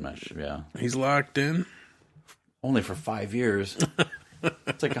 Yeah, I don't know. Yeah, He's locked in? only for 5 years.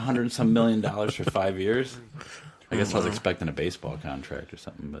 It's like $100-some million for 5 years. I guess I was expecting a baseball contract or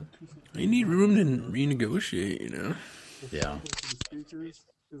something, but You need room to renegotiate, you know? yeah, Speakers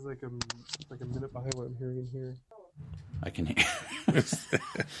is like a minute behind what I'm hearing here. I can hear. All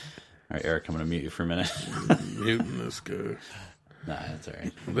right, Eric, I'm going to mute you for a minute. Muting this guy. Nah, that's all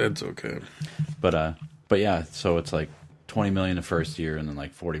right. That's okay. But yeah, so it's like $20 million the first year, and then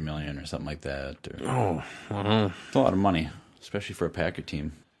like $40 million or something like that. Oh, wow. It's a lot of money, especially for a Packer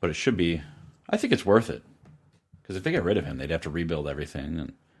team. But it should be. I think it's worth it, because if they get rid of him, they'd have to rebuild everything,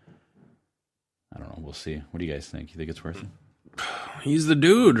 and I don't know. We'll see. What do you guys think? You think it's worth it? He's the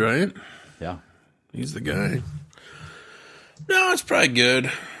dude, right? Yeah. He's the guy. No, it's probably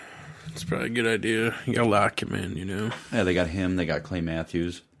good. It's probably a good idea. You gotta lock him in, you know? Yeah, they got him. They got Clay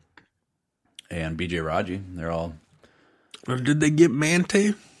Matthews and B.J. Raji. They're all. Or did they get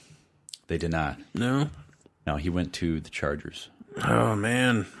Mante? They did not. No? No, he went to the Chargers. Oh,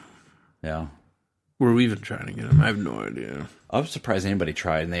 man. Yeah. Were we even trying to get him? I have no idea. I was surprised anybody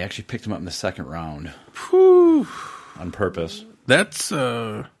tried, and they actually picked him up in the second round Whew. on purpose. That's,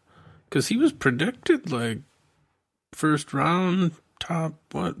 because he was predicted, like, first round, top,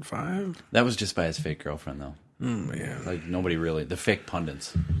 5? That was just by his fake girlfriend, though. Oh, man. Like, nobody really. The fake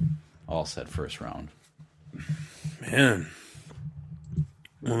pundits all said first round. Man.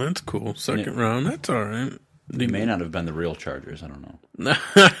 Well, that's cool. Second round, that's all right. They may not have been the real Chargers. I don't know.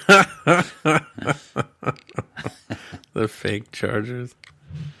 The fake Chargers.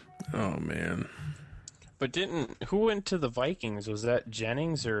 Oh, man. But who went to the Vikings? Was that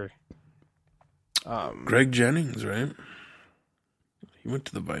Jennings or Greg Jennings, right? He went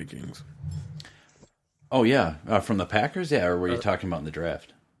to the Vikings. Oh, yeah. From the Packers? Yeah, or were you talking about in the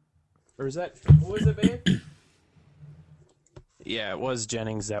draft? or is that who was it, babe? Yeah, it was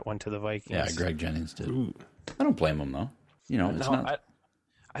Jennings that went to the Vikings. Yeah, Greg Jennings did. Ooh. I don't blame him, though. You know, it's No, not...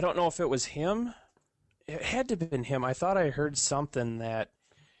 I don't know if it was him. It had to have been him. I thought I heard something that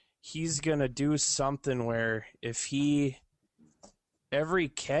he's going to do something where if every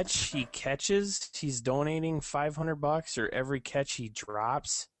catch he catches, he's donating $500, or every catch he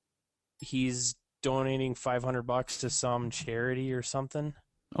drops, he's donating $500 to some charity or something.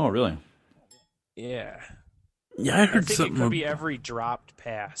 Oh, really? Yeah. Yeah, I I heard think something. it could be every dropped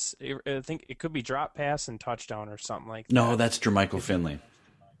pass. I think it could be drop pass and touchdown or something like that. No, that's Jermichael Finley.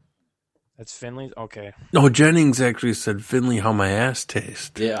 That's Finley's? Okay. No, Jennings actually said, "Finley, how my ass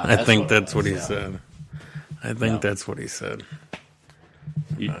tastes." Yeah, I think what that's it what was, he yeah. said. I think that's what he said.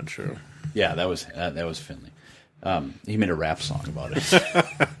 I'm not sure. Yeah, that was Finley. He made a rap song about it.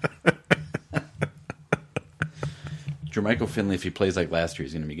 Jermichael Finley, if he plays like last year,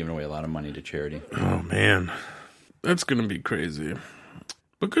 he's going to be giving away a lot of money to charity. Oh man, that's gonna be crazy.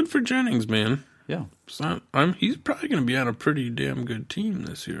 But good for Jennings, man. Yeah. He's probably gonna be on a pretty damn good team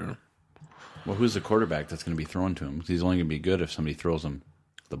this year. Well, who's the quarterback that's going to be thrown to him? Because he's only going to be good if somebody throws him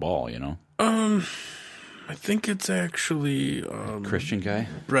the ball, you know? I think it's actually Christian guy.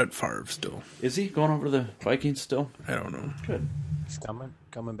 Brett Favre still. Is he going over to the Vikings still? I don't know. Good. He's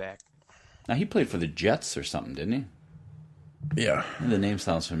coming back. Now, he played for the Jets or something, didn't he? Yeah, The name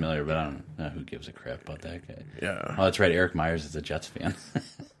sounds familiar, but I don't know who gives a crap about that guy. yeah. Oh, that's right. Eric Myers is a Jets fan.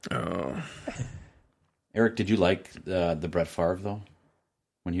 Oh, Eric, did you like the Brett Favre, though?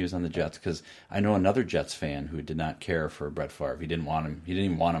 when he was on the Jets? Because I know another Jets fan who did not care for Brett Favre. He didn't want him. He didn't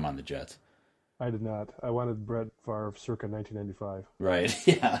even want him on the Jets. I did not. I wanted Brett Favre circa 1995. Right.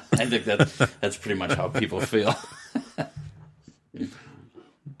 Yeah. I think that's pretty much how people feel.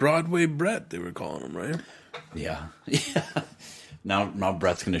 Broadway Brett, they were calling him, right? Yeah. Yeah. Now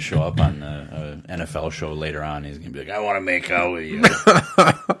Brett's going to show up on an NFL show later on. He's going to be like, I want to make out with you.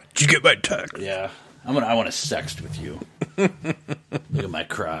 Did you get my text? Yeah. I want to sext with you. Look at my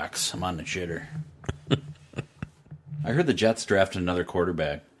Crocs. I'm on the shitter. I heard the Jets drafted another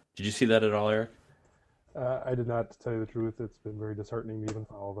quarterback. Did you see that at all, Eric? I did not, to tell you the truth. It's been very disheartening to even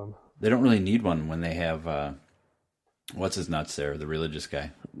follow them. They don't really need one when they have, what's his nuts there, the religious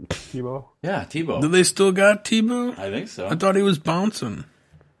guy? Tebow? Yeah, Tebow. Do they still got Tebow? I think so. I thought he was bouncing.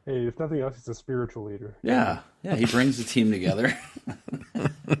 Hey, if nothing else, he's a spiritual leader. Yeah, he brings the team together.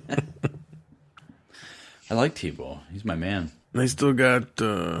 I like Tebow. He's my man. They still got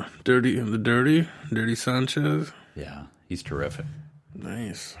Dirty Sanchez. Yeah, he's terrific.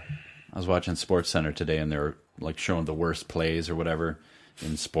 Nice. I was watching Sports Center today, and they were like showing the worst plays or whatever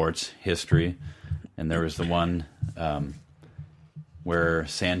in sports history, and there was the one where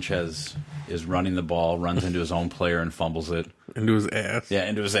Sanchez is running the ball, runs into his own player, and fumbles it. Into his ass. Yeah,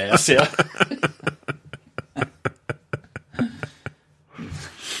 into his ass. Yeah.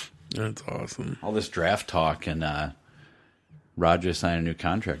 That's awesome. All this draft talk and Rodgers signed a new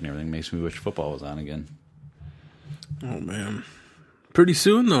contract and everything makes me wish football was on again. Oh, man. Pretty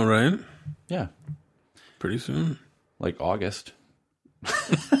soon, though, right? Yeah. Pretty soon. Like August.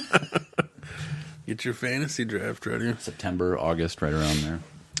 Get your fantasy draft ready. September, August, right around there.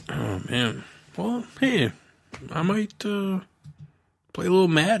 Oh, man. Well, hey, I might play a little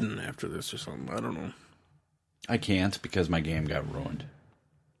Madden after this or something. I don't know. I can't because my game got ruined.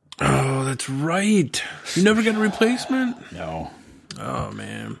 Oh, that's right. You never got a replacement? No. Oh,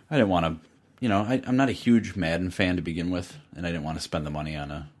 man. I didn't want to, I'm not a huge Madden fan to begin with, and I didn't want to spend the money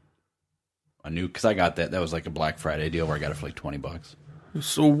on a new, because I got that was like a Black Friday deal where I got it for like $20.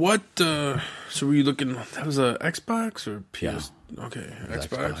 So what, so were you looking, that was a Xbox or PS? Yeah. Okay,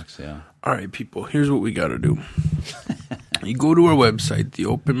 Xbox? Yeah. All right, people, here's what we got to do. You go to our website,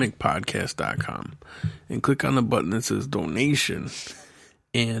 theopenmicpodcast.com, and click on the button that says donation.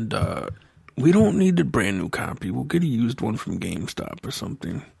 And we don't need a brand new copy. We'll get a used one from GameStop or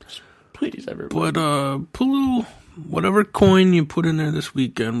something. Please, everybody. But put a little, whatever coin you put in there this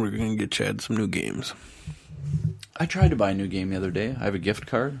weekend, we're going to get Chad some new games. I tried to buy a new game the other day. I have a gift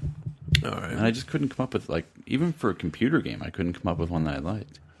card. All right. And I just couldn't come up with, even for a computer game, I couldn't come up with one that I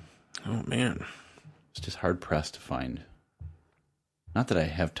liked. Oh, man. It's just hard pressed to find. Not that I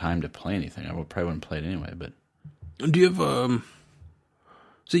have time to play anything. I probably wouldn't play it anyway, but. Do you have,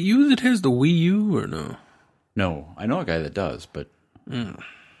 is it you that has the Wii U or no? No. I know a guy that does, but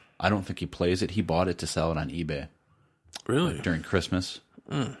I don't think he plays it. He bought it to sell it on eBay. Really? During Christmas.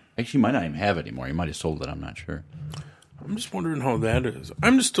 Actually, he might not even have it anymore. He might have sold it. I'm not sure. I'm just wondering how that is.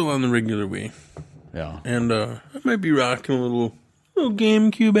 I'm just still on the regular Wii. Yeah. And I might be rocking a little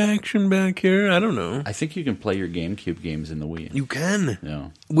GameCube action back here. I don't know. I think you can play your GameCube games in the Wii. You can. Yeah.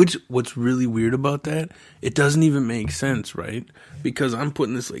 What's really weird about that, it doesn't even make sense, right? Because I'm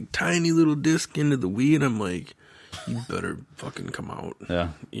putting this tiny little disc into the Wii and I'm like, you better fucking come out. Yeah.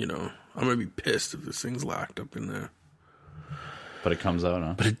 I'm going to be pissed if this thing's locked up in there. But it comes out,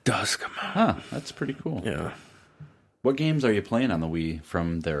 huh? But it does come out. Huh, that's pretty cool. Yeah. What games are you playing on the Wii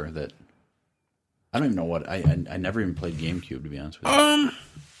from there that... I don't even know what... I never even played GameCube, to be honest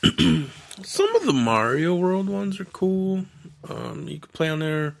with you. Some of the Mario World ones are cool. You can play on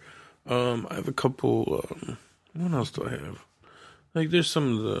there. I have a couple... what else do I have? There's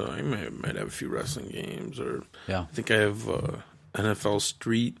some of the... I might have a few wrestling games, or... Yeah. I think I have NFL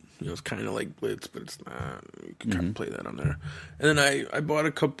Street. It's kind of like Blitz, but it's not. You can kind of play that on there. And then I bought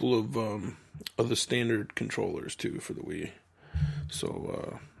a couple of the standard controllers, too, for the Wii.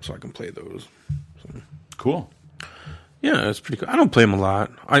 So I can play those. So. Cool. Yeah, it's pretty cool. I don't play them a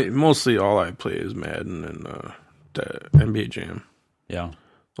lot. Mostly all I play is Madden and NBA Jam. Yeah.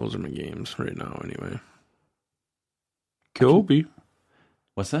 Those are my games right now, anyway. Kobe.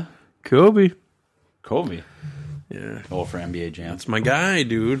 What's that? Kobe. Yeah. Oh, for NBA Jam. That's my guy,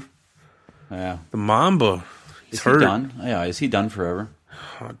 dude. Yeah. The Mamba. He's hurt. He done? Yeah, is he done forever?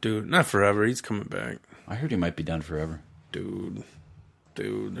 Oh, dude, not forever. He's coming back. I heard he might be done forever. Dude,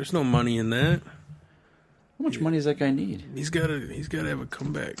 there's no money in that. How much money does that guy need? He's gotta have a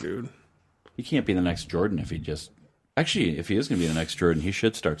comeback, dude. He can't be the next Jordan if he just... Actually, if he is going to be the next Jordan, he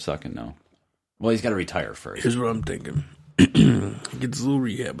should start sucking now. Well, he's got to retire first. Here's what I'm thinking. He gets a little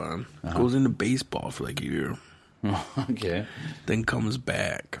rehab on. Goes into baseball for a year. Okay. then comes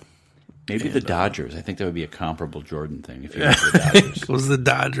back. Maybe the Dodgers. I think that would be a comparable Jordan thing if you went to the Dodgers. Goes the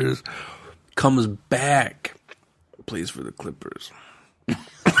Dodgers, comes back, plays for the Clippers.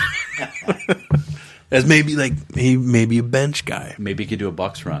 As maybe maybe a bench guy. Maybe he could do a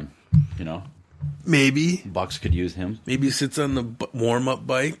Bucks run, you know? Maybe. Bucks could use him. Maybe he sits on the warm-up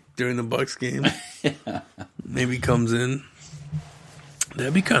bike during the Bucks game. Maybe comes in.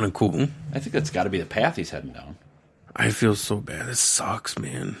 That'd be kind of cool. I think that's got to be the path he's heading down. I feel so bad. It sucks,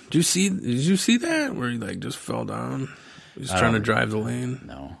 man. Did you see that? Where he just fell down? He was trying to drive the lane.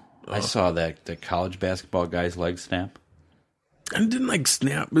 No. I saw that the college basketball guy's leg snap. And it didn't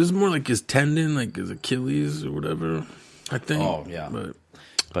snap. It was more like his tendon, like his Achilles or whatever, I think. Oh, yeah.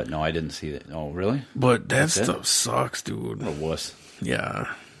 But no, I didn't see that. Oh, really? But that stuff sucks, dude. What a wuss.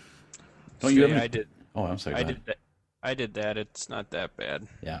 Yeah. Don't you I did. Oh, I'm sorry. I did that. It's not that bad.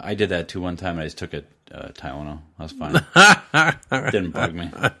 Yeah, I did that too one time. I just took a Tylenol. That was fine. Didn't bug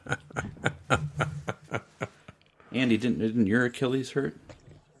me. Andy, didn't your Achilles hurt?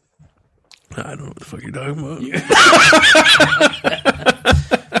 I don't know what the fuck you're talking about.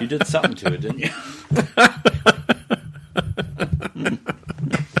 You did something to it, didn't you?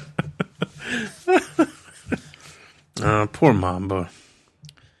 Poor Mamba.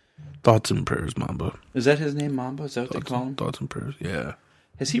 Thoughts and prayers, Mamba. Is that his name, Mamba? Is that what they call him? Thoughts and prayers, yeah.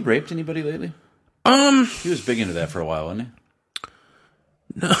 Has he raped anybody lately? He was big into that for a while, wasn't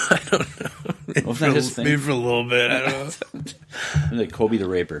he? No, I don't know. Wasn't that his thing? Maybe for a little bit, I don't know. Like Kobe the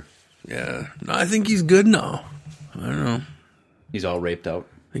Raper. No, I think he's good now. I don't know. He's all raped out.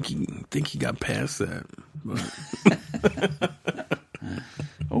 I think he got past that. But.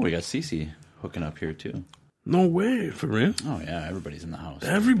 Oh, we got Cece hooking up here too. No way, for real? Oh yeah, everybody's in the house.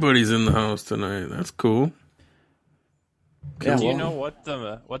 Everybody's in the house tonight. That's cool. Yeah, Do you know what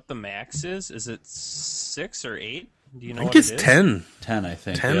the max is? Is it 6 or 8? Do you know? I think what it's it is? 10. 10, I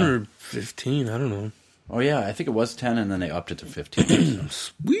think. 10 yeah. or 15. I don't know. Oh yeah, I think it was 10, and then they upped it to 15.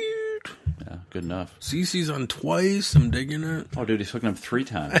 Sweet. Yeah, good enough. Cece's on twice. I'm digging it. Oh, dude, he's hooking up 3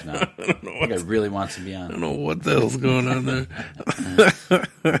 times now. I think the guy really wants to be I on. don't know what the hell's going on there.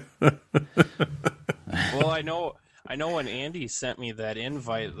 Well, I know when Andy sent me that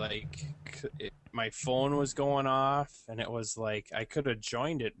invite, my phone was going off, and it was like I could have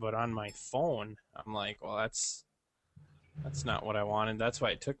joined it, but on my phone, I'm like, well, that's not what I wanted. That's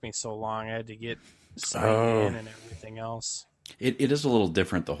why it took me so long. I had to get signed in and everything else. It is a little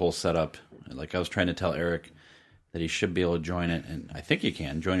different, the whole setup. Like I was trying to tell Eric that he should be able to join it, and I think he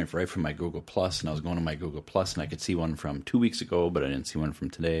can join it right from my Google Plus. And I was going to my Google Plus, and I could see one from 2 weeks ago, but I didn't see one from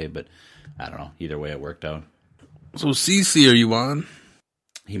today. But I don't know. Either way, it worked out. So, Cece, are you on?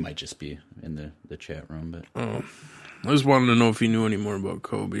 He might just be in the chat room, but I just wanted to know if you knew any more about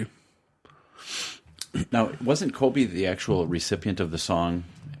Kobe. Now, wasn't Kobe the actual recipient of the song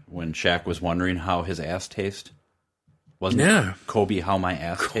when Shaq was wondering how his ass tastes? Wasn't it Kobe, how my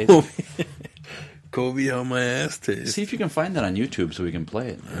ass tastes? Kobe, how my ass tastes. See if you can find that on YouTube so we can play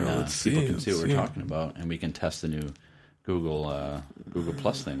it. And, people can see what we're talking about, and we can test the new Google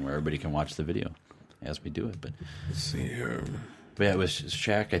Plus thing where everybody can watch the video as we do it. But let's see here. But yeah, it was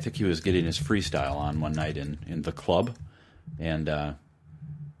Shaq. I think he was getting his freestyle on one night in the club, and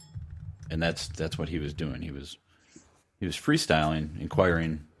that's what he was doing. He was freestyling,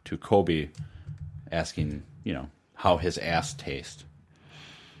 inquiring to Kobe, asking how his ass tastes.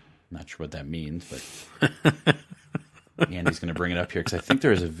 Not sure what that means, but Andy's going to bring it up here because I think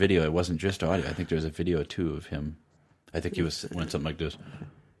there is a video. It wasn't just audio. I think there was a video too of him. I think he was went something like this: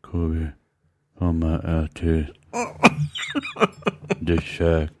 Kobe, how my ass tastes. This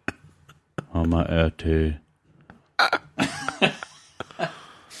Shaq, how my ass tastes.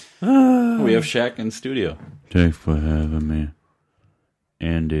 We have Shaq in studio. Thanks for having me,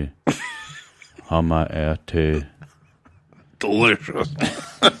 Andy. How my ass tastes. Delicious.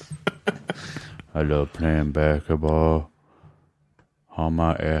 I love playing basketball. How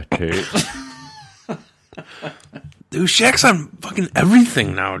my ass tastes. Dude, Shaq's on fucking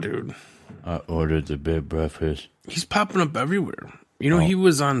everything now, dude. I ordered the big breakfast. He's popping up everywhere. He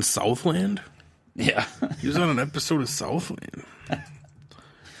was on Southland? Yeah. He was on an episode of Southland.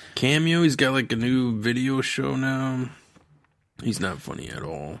 Cameo, he's got like a new video show now. He's not funny at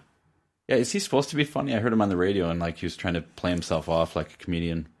all. Yeah, is he supposed to be funny? I heard him on the radio and he was trying to play himself off like a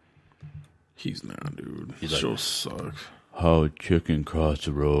comedian. He's not, dude. He's show sucks. How a chicken crossed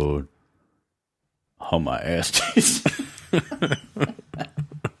the road. How my ass tastes.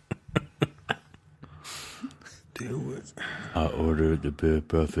 Deal with. I ordered the big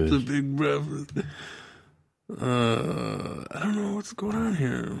breakfast. The big breakfast. I don't know what's going on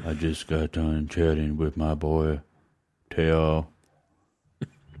here. I just got done chatting with my boy. Teo,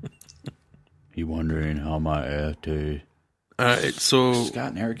 you wondering how my ass tastes? So Scott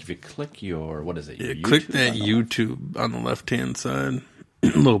and Eric, if you click your, what is it? yeah, click that YouTube on the left-hand side,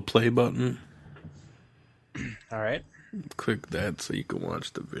 little play button. All right. Click that so you can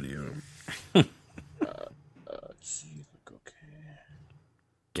watch the video. Let's see. Okay.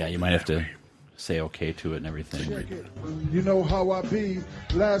 Yeah, you might have to say okay to it and everything. You know how I be.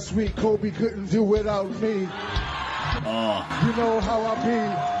 Last week Kobe couldn't do without me. You know how I be.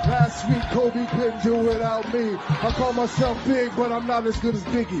 Last week Kobe couldn't do without me. I call myself big, but I'm not as good as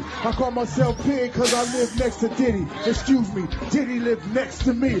Biggie. I call myself big because I live next to Diddy. Excuse me, Diddy lived next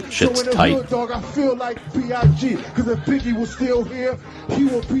to me. Shit's so in the tight. hood, dog, I feel like B.I.G. Because if Biggie was still here, he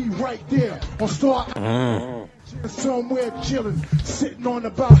would be right there. Or start somewhere chilling, sitting on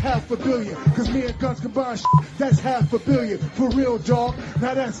about $500 million. Cause me and Guns combined, that's $500 million. For real, dog.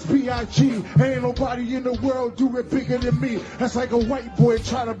 Now that's B.I.G. Ain't nobody in the world do it bigger than me. That's like a white boy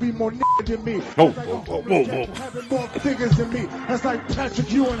trying to be more nigga than me. That's like a having more figures than me. That's like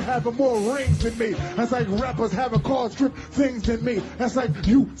Patrick Ewing having more rings than me. That's like rappers having cars strip things than me. That's like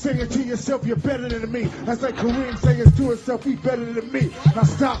you saying to yourself you're better than me. That's like Kareem saying to himself he's better than me. Now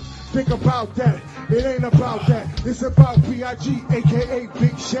stop. Think about that. It ain't about that. It's about B.I.G., a.k.a.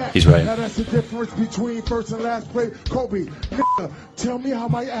 Big Shaq. He's right. Now that's the difference between first and last place. Kobe, nigga, tell me how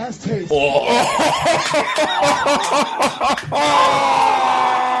my ass tastes. Oh,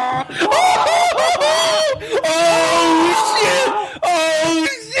 shit! Oh,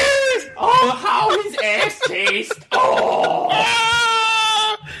 shit! Oh, how his ass tastes! Oh!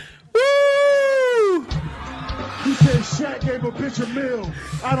 He said Shaq gave a bitch a meal.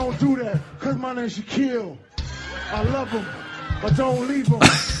 I don't do that, cause my name's Shaquille. I love him, but don't leave him.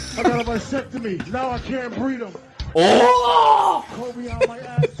 I got a vasectomy, now I can't breed him. Oh! Kobe on my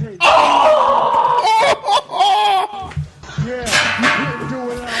ass tape. Oh! Yeah, you couldn't do it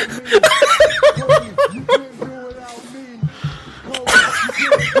without me. Kobe, you couldn't do it without me. Kobe,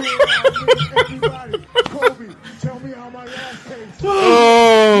 you couldn't do it without me. Everybody, Kobe, tell me how my ass tastes.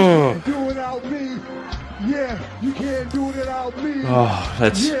 Oh, Do it without me. Yeah, you can't do it without me. Oh,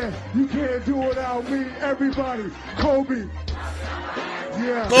 that's... Yeah, you can't do it without me. Everybody, Kobe.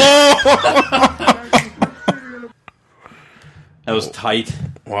 Yeah. That was tight.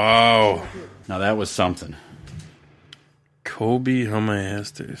 wow. Now that was something. Kobe, how my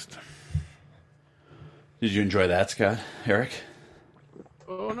ass taste. Did you enjoy that, Scott? Eric?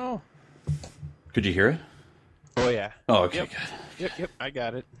 Oh no. Could you hear it? Oh yeah. Oh, okay, Yep. good. Yep. I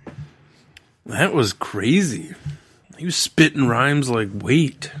got it. That was crazy. He was spitting rhymes like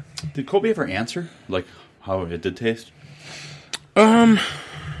wait. Did Kobe ever answer, like, how it did taste? I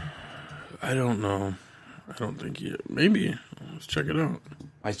don't know. I don't think he... Maybe. Let's check it out.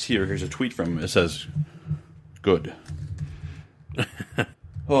 I see here's a tweet from him. It says, good.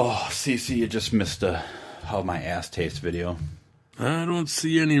 Oh, CC, you just missed a how my ass tastes video. I don't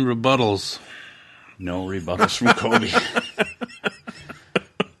see any rebuttals. No rebuttals from Kobe.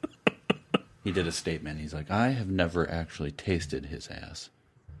 He did a statement. He's like, I have never actually tasted his ass.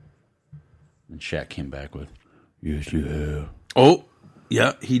 And Shaq came back with, yes, you have. Oh,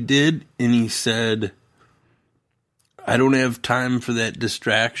 yeah, he did. And he said, I don't have time for that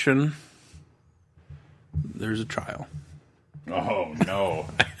distraction. There's a trial. Oh, no.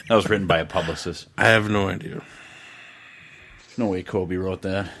 That was written by a publicist. I have no idea. No way Kobe wrote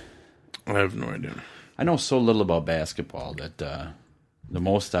that. I have no idea. I know so little about basketball that the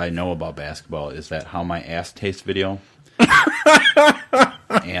most I know about basketball is that how my ass tastes video.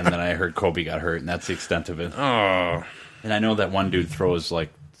 And then I heard Kobe got hurt, and that's the extent of it. Oh. And I know that one dude throws, like,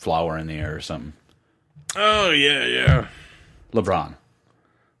 flour in the air or something. Oh, yeah. LeBron.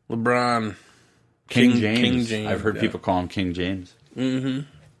 King James. King James. I've heard yeah. people call him King James. Mm-hmm.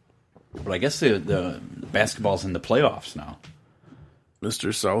 But I guess the basketball's in the playoffs now.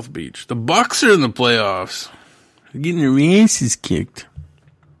 Mr. South Beach. The Bucks are in the playoffs. They're getting their asses kicked.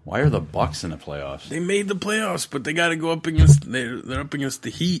 Why are the Bucks in the playoffs? They made the playoffs, but they got to go up against... They're up against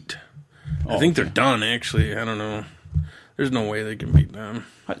the Heat. I think they're done, actually. I don't know. There's no way they can beat them.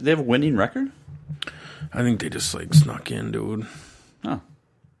 They have a winning record? I think they just, like, snuck in, dude. Oh.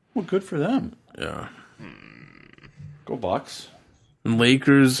 Well, good for them. Yeah. Go Bucks. And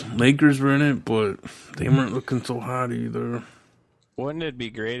Lakers were in it, but they weren't looking so hot either. Wouldn't it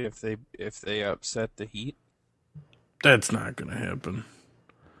be great if they upset the Heat? That's not going to happen.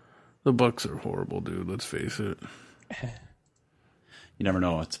 The Bucks are horrible, dude. Let's face it. You never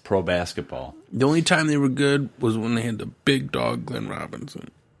know. It's pro basketball. The only time they were good was when they had the big dog Glenn Robinson.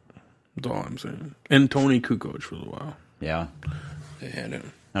 That's all I'm saying. And Tony Kukoc for a while. Yeah. They had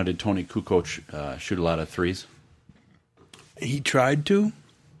him. Now, did Tony Kukoc shoot a lot of threes? He tried to.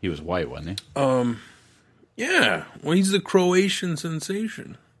 He was white, wasn't he? Yeah. Well, he's the Croatian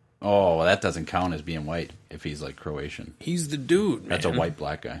sensation. Oh, well, that doesn't count as being white if he's like Croatian. He's the dude, man. That's a white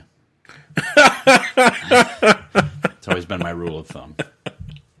black guy. It's always been my rule of thumb.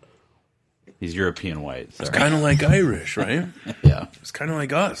 He's European white. It's kind of like Irish, right? Yeah. It's kind of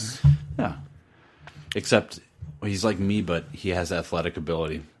like us. Yeah. Except he's like me, but he has athletic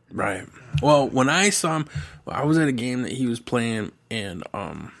ability. Right. Well, when I saw him, I was at a game that he was playing, and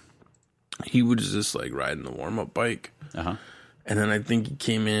he was just like riding the warm-up bike. Uh-huh. And then I think he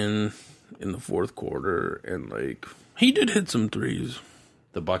came in the fourth quarter, and like he did hit some threes.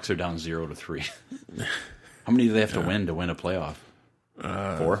 The Bucks are down 0-3. How many do they have to win a playoff?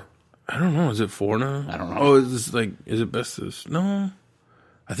 4? I don't know. Is it 4 now? I don't know. Oh, is it best of? No,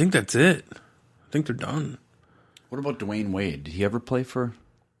 I think that's it. I think they're done. What about Dwayne Wade? Did he ever play for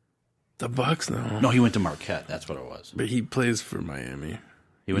The Bucks now? No, he went to Marquette. That's what it was. But he plays for Miami.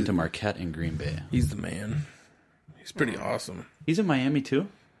 He went to Marquette in Green Bay. He's the man. He's pretty awesome. He's in Miami too?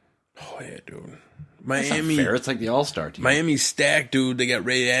 Oh yeah, dude. That's Miami. not fair. It's like the All-Star team. Miami's stacked, dude. They got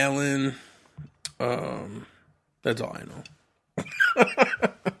Ray Allen. That's all I know.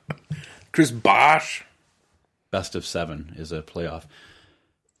 Chris Bosh. Best of 7 is a playoff.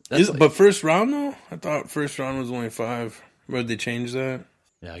 But first round though? I thought first round was only 5. Where'd they change that?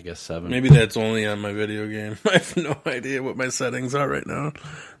 Yeah, I guess 7. Maybe that's only on my video game. I have no idea what my settings are right now.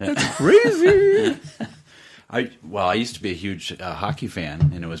 That's crazy. I used to be a huge hockey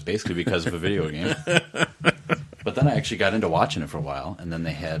fan, and it was basically because of a video game. But then I actually got into watching it for a while, and then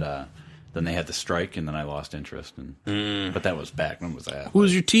they had the strike, and then I lost interest. But that was back. When was that? Who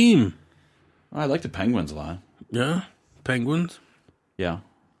was your team? I liked the Penguins a lot. Yeah, Penguins. Yeah,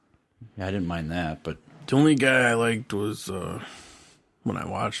 I didn't mind that. But the only guy I liked was when I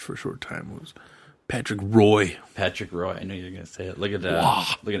watched for a short time was Patrick Roy. Patrick Roy. I knew you were going to say it. Look at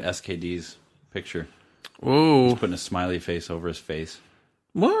SKD's picture. Whoa. He's putting a smiley face over his face.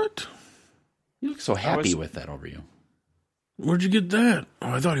 What? You look so happy with that over you. Where'd you get that? Oh,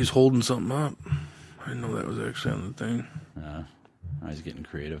 I thought he was holding something up. I didn't know that was actually on the thing. I was getting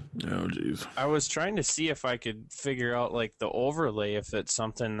creative. Oh, jeez. I was trying to see if I could figure out, like, the overlay, if it's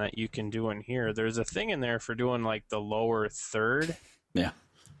something that you can do in here. There's a thing in there for doing, like, the lower third. Yeah.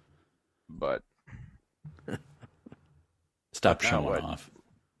 But. Stop showing off.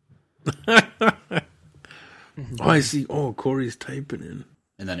 Oh, I see. Oh, Corey's typing in.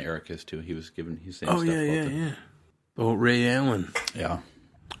 And then Eric is too. He's saying stuff about yeah. Oh, Ray Allen. Yeah.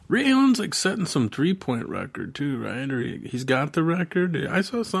 Ray Allen's like setting some 3-point record too, right? Or he's got the record. I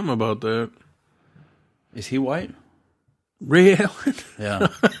saw something about that. Is he white? Ray Allen? Yeah.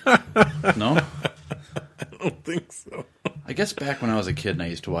 No? I don't think so. I guess back when I was a kid and I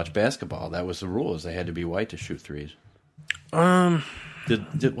used to watch basketball, that was the rule, is they had to be white to shoot threes. Wasn't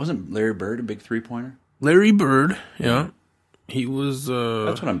Larry Bird a big 3-pointer? Larry Bird, yeah. He was...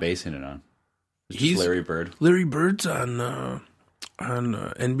 That's what I'm basing it on. He's Larry Bird. Larry Bird's on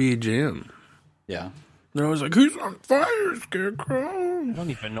NBA Jam. Yeah. They're always like, he's on fire, Scarecrow. I don't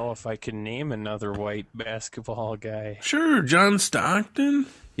even know if I can name another white basketball guy. Sure, John Stockton.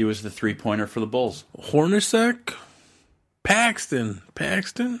 He was the 3-pointer for the Bulls. Hornacek. Paxton.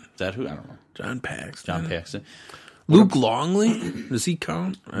 Is that who? I don't know. John Paxton. Luke Longley. Does he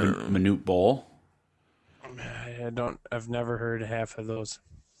count? I don't know. Manute Bol. I've never heard half of those.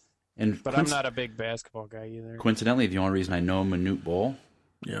 But I'm not a big basketball guy either. Coincidentally, the only reason I know Manute Bol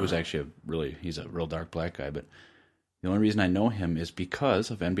was actually he's a real dark black guy, but the only reason I know him is because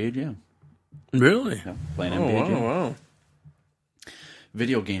of NBA Jam. Really? Yeah, playing NBA Jam. Wow.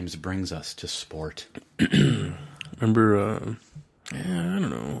 Video games brings us to sport. Remember, I don't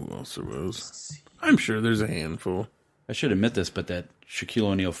know who else there was. I'm sure there's a handful. I should admit this, but that Shaquille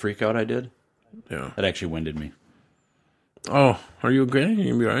O'Neal freakout I did, that actually winded me. Oh, are you okay? You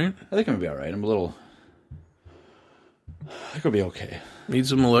gonna be all right? I think I'm gonna be all right. I could be okay. Need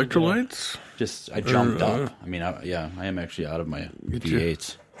some electrolytes? I jumped up. I mean, I am actually out of my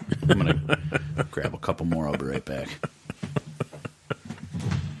D8s. I'm gonna grab a couple more. I'll be right back.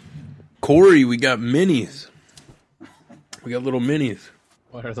 Corey, we got minis. We got little minis.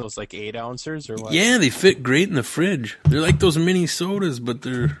 What are those, like 8-ounces or what? Yeah, they fit great in the fridge. They're like those mini sodas, but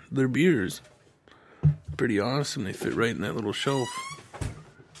they're beers. Pretty awesome. They fit right in that little shelf.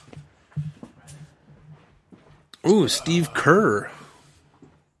 Ooh, Steve Kerr.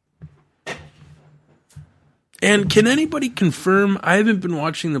 And can anybody confirm? I haven't been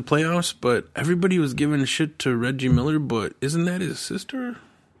watching the playoffs, but everybody was giving shit to Reggie Miller, but isn't that his sister?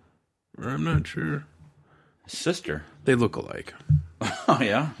 Or I'm not sure. Sister? They look alike. Oh,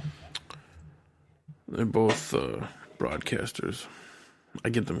 yeah? They're both broadcasters. I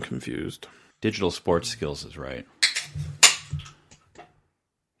get them confused. Digital sports skills is right.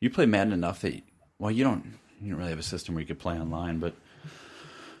 You play Madden enough that, well, you don't really have a system where you could play online, but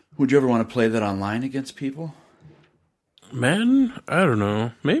would you ever want to play that online against people? Madden? I don't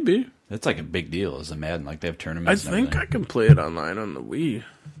know. Maybe. It's like a big deal as a Madden. Like, they have I tournaments and think I everything. can play it online on the Wii.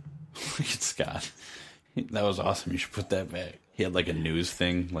 Look at Scott. That was awesome. You should put that back. He had like a news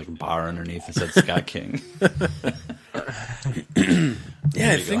thing, like a bar underneath that said Scott King.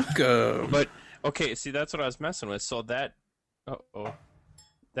 Yeah, I think... But, okay, see, that's what I was messing with. So that...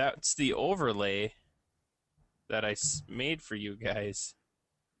 That's the overlay that I made for you guys.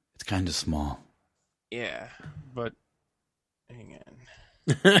 It's kind of small. Yeah, but... Hang on.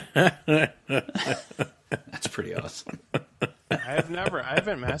 That's pretty awesome. I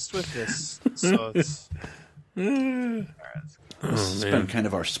haven't messed with this, so it's... This has been kind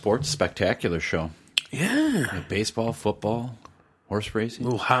of our sports spectacular show. Yeah. Like baseball, football, horse racing. A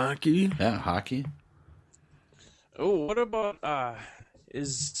little hockey. Yeah, hockey. Oh, what about,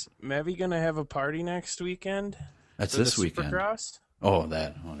 is Mevy gonna have a party next weekend? That's For this the weekend. Supercross? Oh,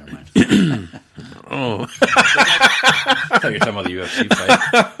 that. Oh, never mind. Oh. I thought you were talking about the UFC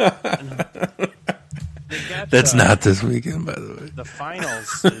fight. They got, That's not this weekend, by the way. The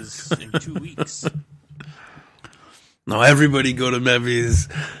finals is in 2 weeks. No, everybody go to Mevy's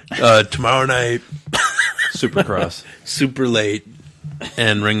tomorrow night, Supercross. super late,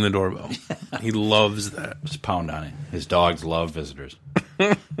 and ring the doorbell. He loves that. Just pound on it. His dogs love visitors.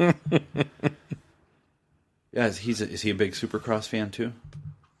 Yeah, is he a big Supercross fan too?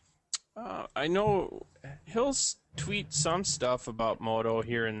 I know he'll tweet some stuff about moto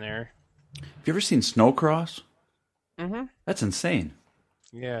here and there. Have you ever seen Snowcross? Mm-hmm. That's insane.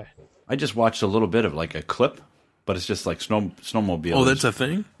 Yeah. I just watched a little bit of like a clip, but it's just like snowmobiles. Oh, that's a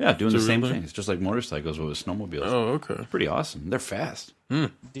thing? Yeah, doing Is the it same really? thing. It's just like motorcycles with snowmobiles. Oh, okay. Pretty awesome. They're fast.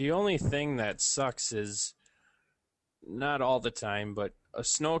 The only thing that sucks is, not all the time, but a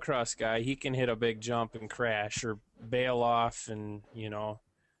snowcross guy, he can hit a big jump and crash or bail off and,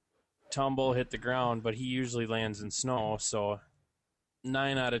 tumble, hit the ground, but he usually lands in snow, so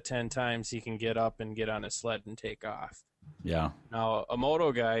 9 out of 10 times he can get up and get on a sled and take off. Yeah. Now, a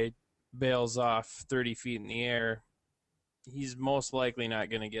moto guy bails off 30 feet in the air, he's most likely not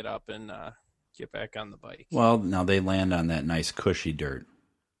going to get up and get back on the bike. Well, now they land on that nice cushy dirt.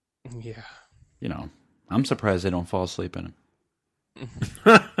 Yeah. I'm surprised they don't fall asleep in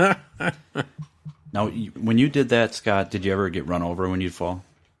it. Now, when you did that, Scott, did you ever get run over when you'd fall?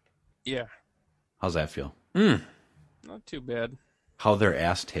 Yeah. How's that feel? Not too bad. How their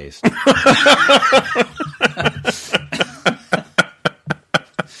ass taste?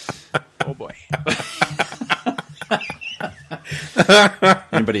 Oh, boy.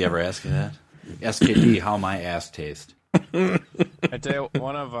 Anybody ever ask you that? SKD, how my ass taste? I tell you,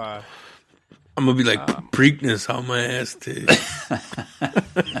 one of... I'm going to be like, Preakness, how my ass tastes.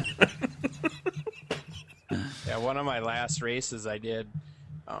 Yeah, one of my last races I did,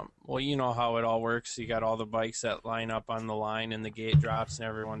 well, you know how it all works. You got all the bikes that line up on the line and the gate drops and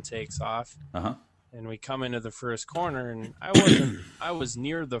everyone takes off. Uh-huh. And we come into the first corner and I was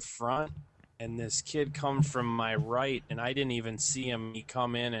near the front and this kid come from my right and I didn't even see him. He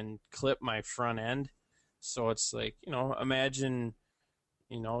come in and clip my front end. So it's like, imagine,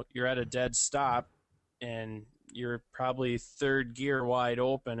 you're at a dead stop and you're probably third gear wide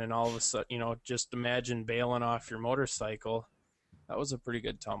open and all of a sudden, just imagine bailing off your motorcycle. That was a pretty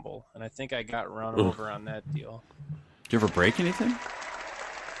good tumble. And I think I got run over on that deal. Did you ever break anything?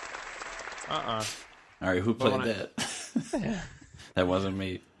 Uh-uh. All right, who played when that? That wasn't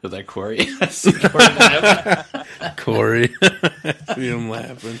me. Was that Corey? Corey. See him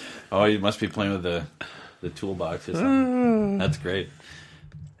laughing. Oh, you must be playing with the toolbox or something. That's great.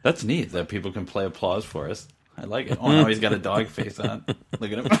 That's neat that people can play applause for us. I like it. Oh, now he's got a dog face on.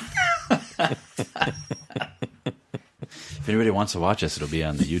 Look at him. If anybody wants to watch us, it'll be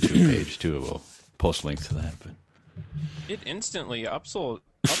on the YouTube page, too. We'll post links to that. But It instantly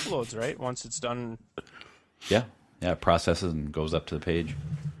uploads, right? Once it's done. yeah, it processes and goes up to the page.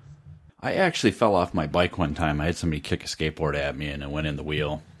 I actually fell off my bike one time. I had somebody kick a skateboard at me, and it went in the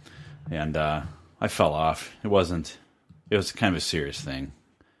wheel. And I fell off. It was kind of a serious thing.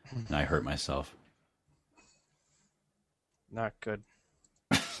 And I hurt myself. Not good.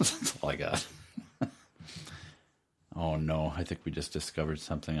 That's all I got. Oh, no. I think we just discovered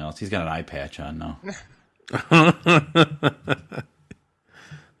something else. He's got an eye patch on now.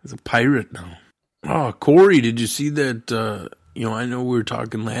 He's a pirate now. Oh, Corey, did you see that? I know we were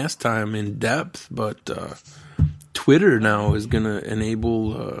talking last time in depth, but Twitter now is going to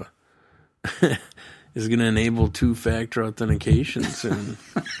enable is going to enable two-factor authentication soon.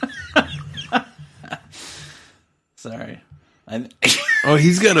 Sorry. Oh,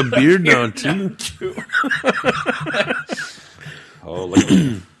 he's got a beard now, too. Oh, look at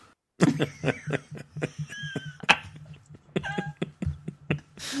him.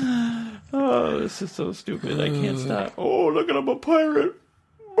 Oh, this is so stupid. I can't stop. Oh, look at him, a pirate.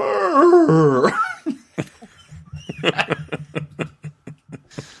 Brrr.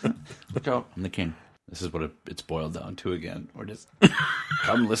 Look out, I'm the king. This is what it's boiled down to again. Or just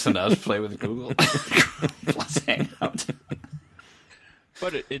come listen to us play with Google. Let's hang out.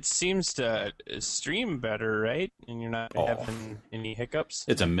 But it seems to stream better, right? And you're not having any hiccups?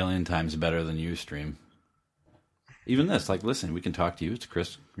 It's a million times better than Ustream. Even this, like, listen, we can talk to you. It's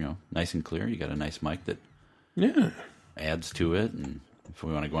crisp, nice and clear. You got a nice mic that adds to it. And if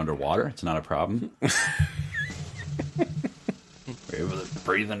we want to go underwater, it's not a problem. We're able to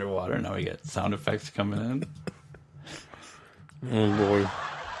breathe underwater. Now we get sound effects coming in. Oh, boy.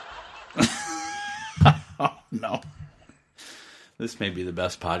 Oh, no. This may be the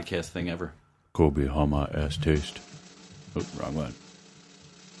best podcast thing ever. Kobe, how my ass taste? Oh, wrong one.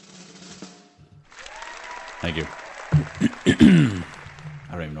 Thank you.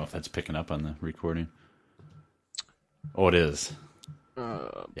 I don't even know if that's picking up on the recording. Oh, it is.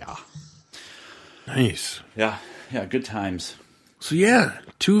 Yeah. Nice. Yeah, good times. So, yeah,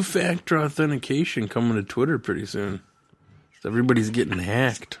 two-factor authentication coming to Twitter pretty soon. So everybody's getting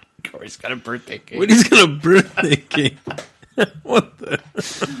hacked. Corey's got a birthday cake. Wait, he's got a birthday cake. What the?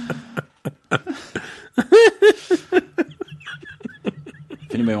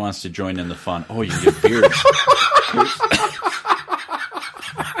 If anybody wants to join in the fun, you can get beers.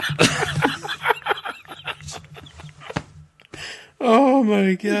 Oh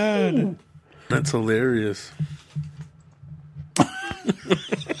my god. That's hilarious.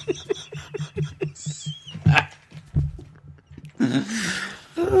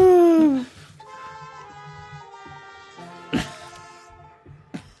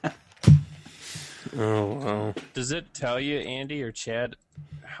 Oh, wow. Does it tell you, Andy or Chad,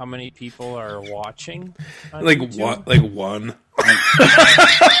 how many people are watching? Like YouTube? what? Like one?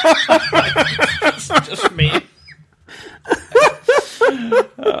 Just me.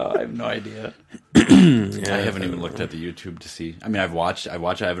 I have no idea. Yeah, I haven't even looked at the YouTube to see. I mean, I have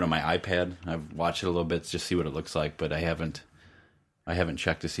it on my iPad. I've watched it a little bit to just see what it looks like, but I haven't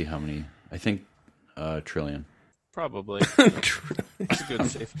checked to see how many. I think trillion. Probably. That's a good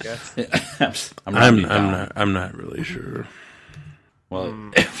safe guess. I'm not really sure.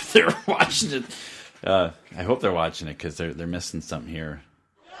 Well, if they're watching it, I hope they're watching it because they're missing something here.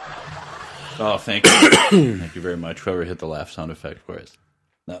 Oh, thank you. Thank you very much. Whoever hit the laugh sound effect for us.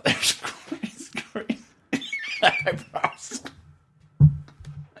 No, there's Corey. Eyebrows.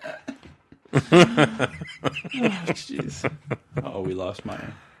 Jeez. Oh, we lost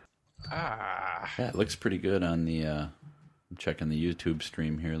mine. Yeah, it looks pretty good on the. I'm checking the YouTube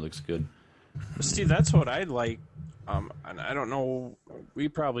stream here. It looks good. See, that's what I like. And I don't know. We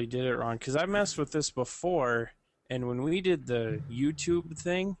probably did it wrong because I messed with this before. And when we did the YouTube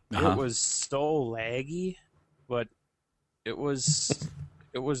thing, it was so laggy, but it was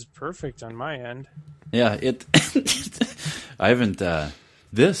perfect on my end. Yeah, I haven't.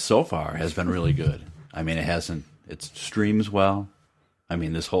 This so far has been really good. I mean, it streams well. I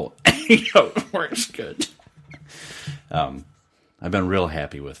mean, this whole it works good. I've been real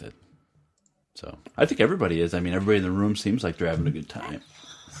happy with it. So I think everybody is. I mean, everybody in the room seems like they're having a good time.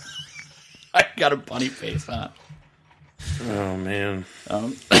 I got a bunny face, huh? Oh man.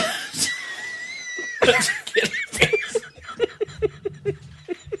 Oh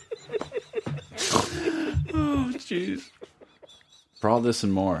jeez. For all this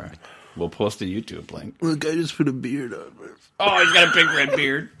and more, we'll post a YouTube link. Look, I just put a beard on. Oh, he's got a big red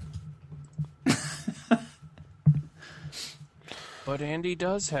beard. But Andy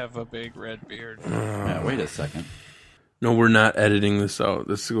does have a big red beard. Yeah, wait a second. No, we're not editing this out.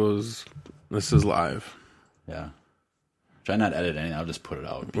 This is live. Yeah. Try not to edit anything. I'll just put it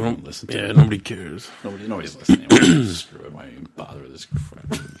out. People don't listen to it. Nobody cares. Nobody's listening. Screw it. Why even bother with this?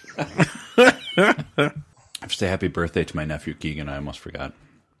 I say happy birthday to my nephew Keegan. I almost forgot.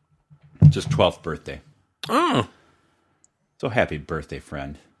 Just 12th birthday. Oh. So happy birthday,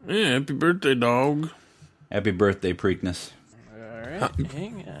 friend. Yeah, happy birthday, dog. Happy birthday, Preakness. All right,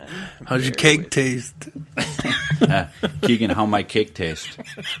 hang on. How's your cake taste? Keegan, how my cake taste?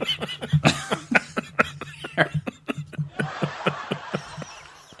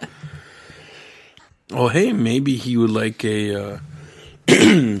 Oh, hey, maybe he would like a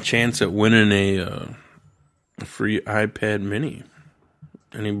chance at winning a free iPad mini.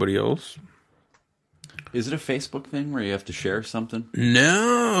 Anybody else? Is it a Facebook thing where you have to share something?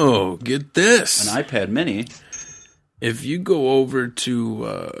 No, get this. An iPad Mini. If you go over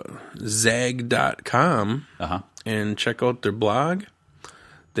to Zag.com and check out their blog,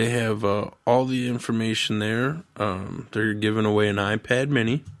 they have all the information there. They're giving away an iPad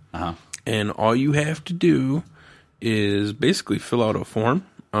Mini. And all you have to do is basically fill out a form.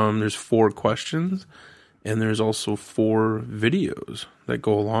 There's 4 questions, and there's also 4 videos that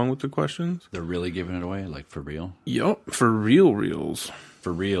go along with the questions. They're really giving it away, like for real? Yup, for reals.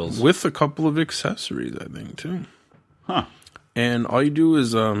 For reals. With a couple of accessories, I think, too. Huh. And all you do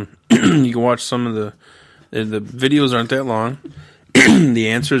is you can watch some of the videos aren't that long. The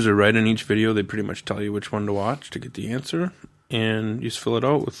answers are right in each video. They pretty much tell you which one to watch to get the answer. And you just fill it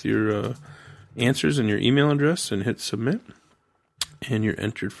out with your answers and your email address and hit submit. And you're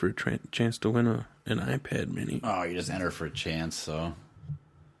entered for a chance to win an iPad Mini. Oh, you just enter for a chance, so...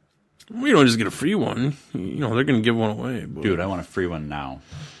 We don't just get a free one. You know, they're going to give one away. But... Dude, I want a free one now.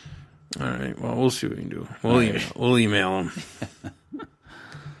 All right, well, we'll see what we can do. We'll email them.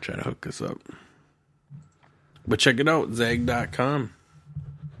 Try to hook us up. But check it out, Zag.com.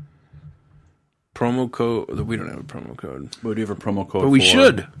 Promo code. We don't have a promo code. But we have a promo code. But we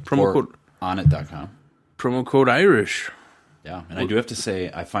should. Promo code. Onit.com. Promo code Irish. Yeah, and I do have to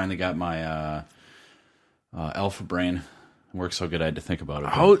say, I finally got my Alpha Brain. It works so good I had to think about it.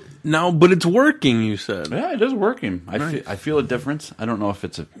 How now? But it's working. You said. Yeah, it is working. Nice. I feel a difference. I don't know if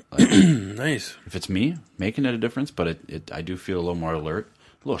it's nice. If it's me making it a difference, but I do feel a little more alert,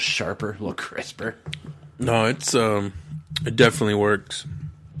 a little sharper, a little crisper. No, it's it definitely works,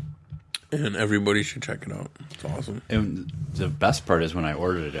 and everybody should check it out. It's awesome. And the best part is when I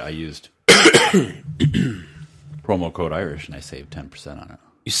ordered it, I used promo code Irish, and I saved 10% on it.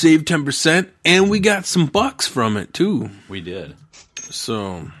 You saved 10%, and we got some bucks from it too. We did.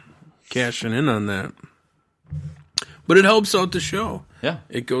 So, cashing in on that. But it helps out the show. Yeah.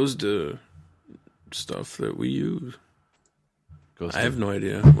 It goes to stuff that we use. I have no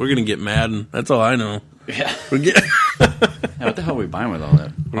idea. We're going to get Madden. That's all I know. Yeah. Yeah, what the hell are we buying with all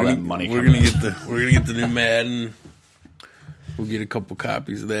that? All that money we're coming gonna in? we're gonna get the new Madden. We'll get a couple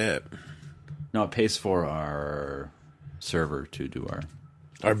copies of that. No, it pays for our server to do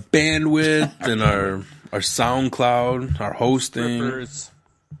our bandwidth and our SoundCloud, our hosting. Strippers,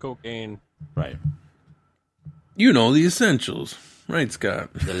 cocaine. Right. You know, the essentials. Right,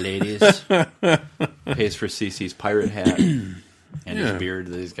 Scott? The ladies. Pays for CC's pirate hat and his beard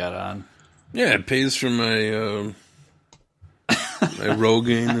that he's got on. Yeah, it pays for my my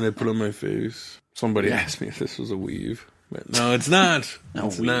Rogaine that I put on my face. Somebody asked me if this was a weave. But no, it's not. No,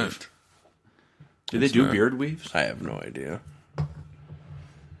 it's weave. not. Do they do beard weaves? I have no idea.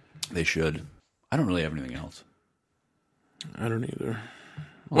 They should. I don't really have anything else. I don't either.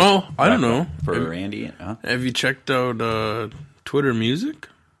 Well, I don't know. For Andy, huh? Have you checked out Twitter Music?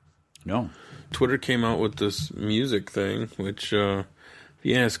 No. Twitter came out with this music thing, which, if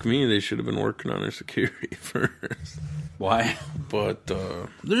you ask me, they should have been working on their security first. Why? But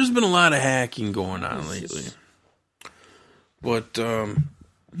there's been a lot of hacking going on lately. But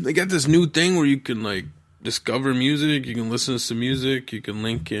they got this new thing where you can, like, discover music, you can listen to some music, you can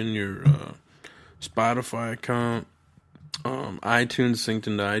link in your Spotify account, iTunes synced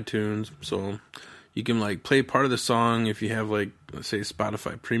into iTunes, so you can like play part of the song. If you have like, let's say,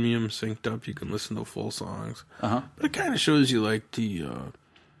 Spotify Premium synced up, you can listen to full songs. But it kind of shows you like the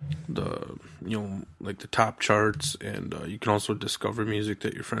like the top charts, and you can also discover music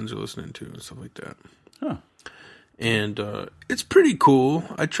that your friends are listening to and stuff like that. And it's pretty cool.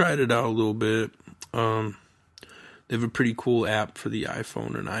 I tried it out a little bit. They have a pretty cool app for the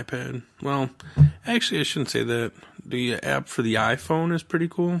iPhone and iPad. Well, actually, I shouldn't say that. The app for the iPhone is pretty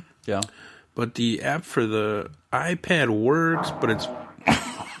cool. Yeah. But the app for the iPad works, but it's...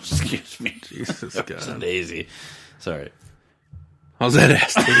 Excuse me. Jesus, God. Daisy. Sorry. How's that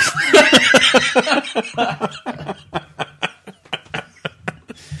ass taste?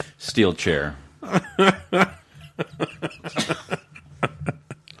 Steel chair.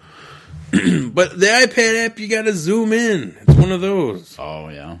 But the iPad app, you gotta zoom in. It's one of those. Oh,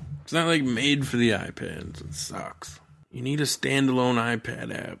 yeah. It's not like made for the iPads. It sucks. You need a standalone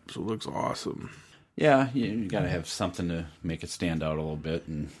iPad app, so it looks awesome. Yeah, you gotta have something to make it stand out a little bit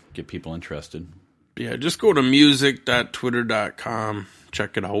and get people interested. Yeah, just go to music.twitter.com.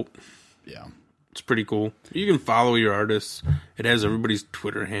 Check it out. Yeah. It's pretty cool. You can follow your artists. It has everybody's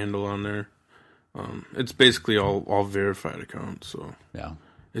Twitter handle on there. It's basically all verified accounts, so Yeah.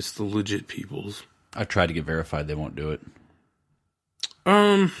 it's the legit people's. I tried to get verified. They won't do it.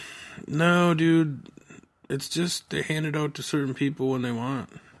 No, dude. It's just they hand it out to certain people when they want,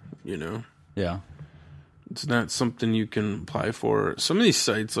 you know? Yeah. It's not something you can apply for. Some of these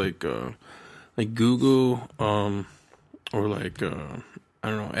sites like Google, or like I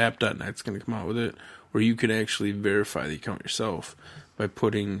don't know, app.net's going to come out with it, where you can actually verify the account yourself by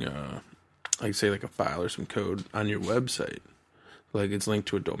putting, like say like a file or some code on your website. Like it's linked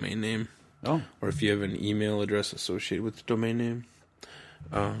to a domain name. Oh. Or if you have an email address associated with the domain name,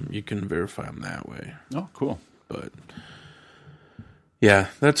 you can verify them that way. Oh, cool. But yeah,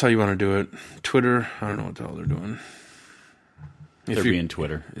 that's how you want to do it. Twitter, I don't know what the hell they're doing. They're being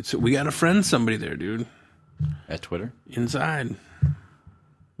Twitter. We got to friend somebody there, dude. At Twitter? Inside.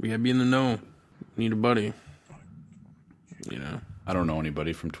 We got to be in the know. Need a buddy. You know? I don't know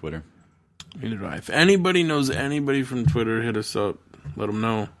anybody from Twitter. Neither do I. If anybody knows anybody from Twitter, hit us up. Let them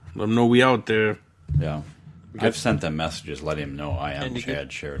know. Let them know we out there. Yeah. I've sent them messages letting them know I am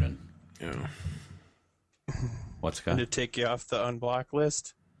Chad Sheridan. Yeah. What's Scott? To take you off the unblock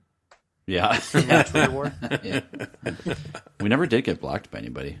list. Yeah. Twitter war. Yeah. We never did get blocked by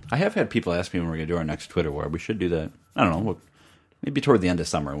anybody. I have had people ask me when we're going to do our next Twitter war. We should do that. I don't know. Maybe toward the end of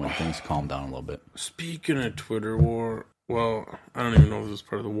summer when things calm down a little bit. Speaking of Twitter war, well, I don't even know if this is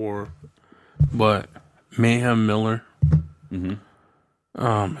part of the war, but Mayhem Miller. Mm-hmm.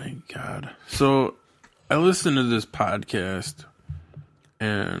 Oh, my God. So I listened to this podcast,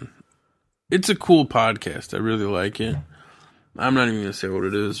 and it's a cool podcast. I really like it. I'm not even going to say what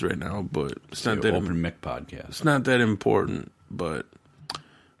it is right now, but it's not that Open Mic podcast. It's not that important, but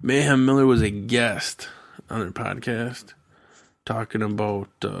Mayhem Miller was a guest on their podcast talking about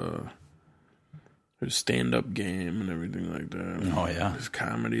his stand-up game and everything like that. Oh, yeah? His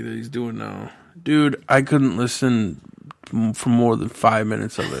comedy that he's doing now. Dude, I couldn't listen for more than 5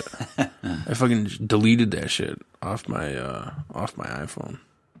 minutes of it. I fucking deleted that shit off my iPhone.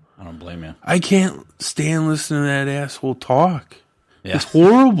 I don't blame you. I can't stand listening to that asshole talk. Yeah. It's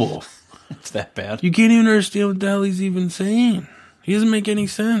horrible. It's that bad. You can't even understand what the hell he's even saying. He doesn't make any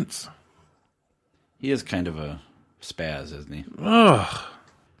sense. He is kind of a spaz, isn't he? Ugh.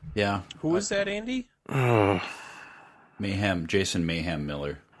 Yeah. Who was that, Andy? Ugh. Jason Mayhem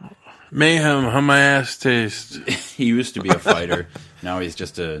Miller. Mayhem, how my ass tastes. He used to be a fighter. Now he's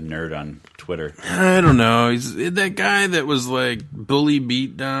just a nerd on Twitter. I don't know. He's that guy that was like bully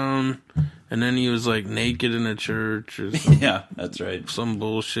beat down, and then he was like naked in a church or some, Yeah, that's right. some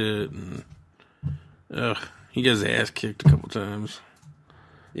bullshit. And he got his ass kicked a couple times.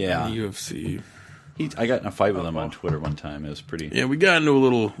 Yeah. In the UFC. I got in a fight with him on Twitter one time. It was pretty... Yeah, we got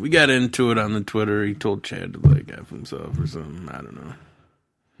into it on the Twitter. He told Chad to like F himself or something. I don't know.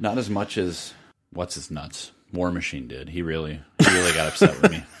 Not as much as what's his nuts. War Machine did. He really got upset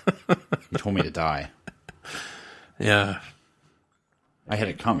with me. He told me to die. Yeah. I had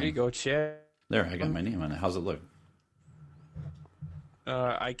it There coming. you go, Chad. There, I got my name on it. How's it look?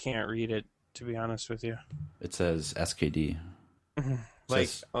 I can't read it, to be honest with you. It says SKD. It Like,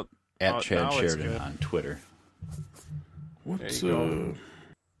 says at Chad now it's Sheridan good. on Twitter. What's There you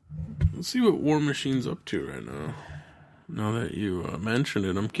let's see what War Machine's up to right now. Now that you mentioned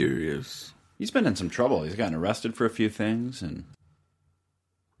it, I'm curious. He's been in some trouble. He's gotten arrested for a few things, and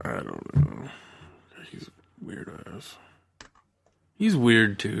I don't know. He's weird ass. He's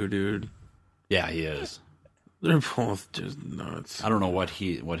weird too, dude. yeah, he is. They're both just nuts. I don't know what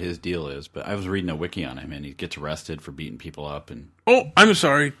his deal is, but I was reading a wiki on him, and he gets arrested for beating people up, and Oh, I'm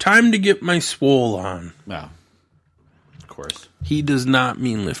sorry. Time to get my swole on. well, of course. He does not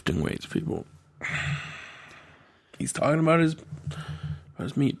mean lifting weights, people. He's talking about his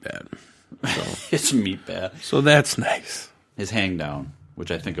meat bad. So, It's meat bad. so that's nice. His hang down,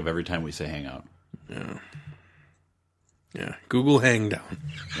 which I think of every time we say hang out. Yeah. Yeah. Google hang down.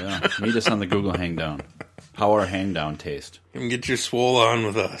 Yeah, meet us on the Google hang down. How our hang down taste. And get your swole on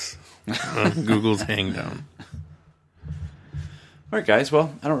with us. On Google's hang down. All right, guys.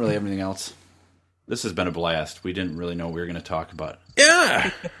 Well, I don't really have anything else. This has been a blast. We didn't really know what we were going to talk about.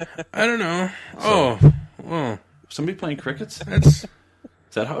 Yeah. I don't know. Oh. Well, Somebody playing crickets? that's Is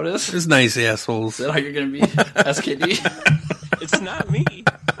that how it is? it's nice assholes. Is that how you're going to be? SKD? It's not me.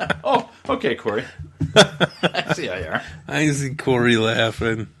 Oh, okay, Corey. I see how you are. I see Corey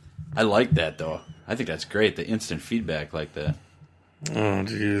laughing. I like that, though. I think that's great. The instant feedback like that. Oh,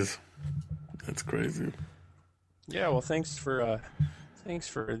 jeez. That's crazy. Yeah, well, thanks for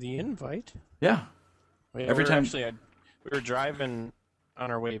the invite. Yeah. Yeah, Every time- we were driving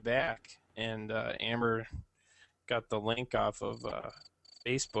on our way back, and Amber got the link off of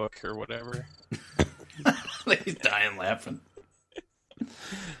Facebook or whatever. He's dying laughing.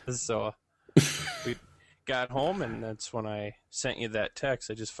 So we got home, and that's when I sent you that text.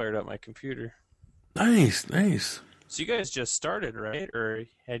 I just fired up my computer. Nice, nice. So you guys just started, right? Or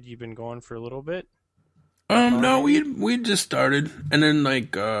had you been going for a little bit? No, we just started, and then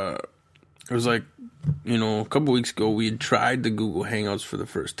like it was like a couple weeks ago we had tried the Google Hangouts for the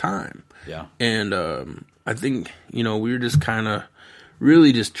first time. Yeah. And I think we were just kind of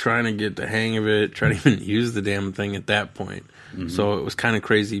really just trying to get the hang of it, trying to even use the damn thing at that point. Mm-hmm. So it was kind of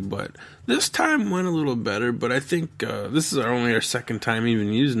crazy, but this time went a little better. But I think this is only our second time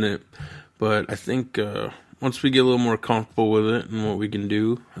even using it. But I think once we get a little more comfortable with it and what we can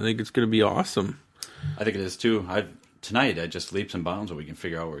do, I think it's going to be awesome. I think it is too. Tonight I just leaps and bounds what we can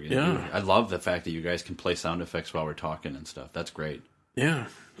figure out what we're going to do. I love the fact that you guys can play sound effects while we're talking and stuff. That's great. Yeah.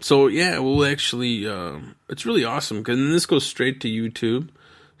 So we'll actually it's really awesome because this goes straight to YouTube,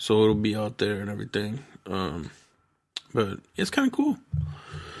 so it'll be out there and everything. But it's kind of cool.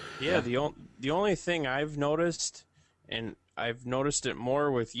 Yeah. The only thing I've noticed, and I've noticed it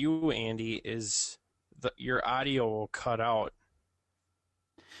more with you, Andy, is your audio will cut out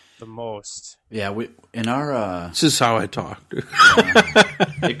the most. Yeah, in our this is how I talk.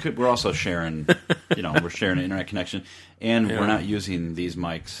 We're also sharing, we're sharing an internet connection, and we're not using these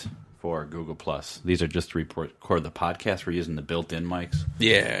mics for Google Plus. These are just to record the podcast. We're using the built-in mics.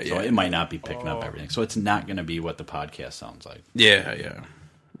 Yeah, so it might not be picking up everything. So it's not going to be what the podcast sounds like. Yeah.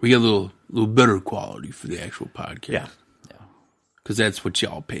 We get a little better quality for the actual podcast. Yeah. Because that's what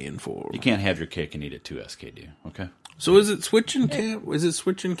y'all paying for. You can't have your cake and eat it too, SKD. Okay. So is it switching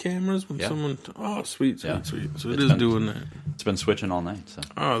cameras when someone? Oh, sweet. So it is doing that. It's been switching all night. So.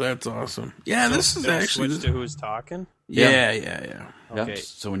 Oh, that's awesome. Yeah, this is actually switch to who's talking. Yeah. Okay.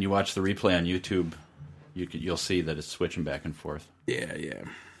 So when you watch the replay on YouTube, you'll see that it's switching back and forth. Yeah.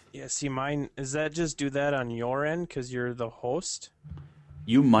 Yeah. See, mine is that just do that on your end because you're the host.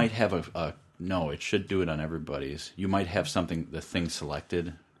 You might have no. It should do it on everybody's. You might have the thing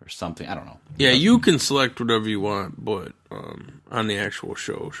selected. Or something, I don't know. Yeah, you can select whatever you want, but on the actual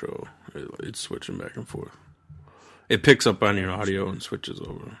show, it's switching back and forth. It picks up on your audio and switches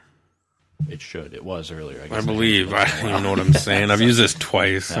over. It should. It was earlier. I believe. I don't even know what I'm saying. I've used this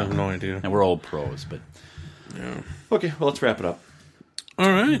twice. I have no idea. And we're old pros, but yeah. Okay, well, let's wrap it up. All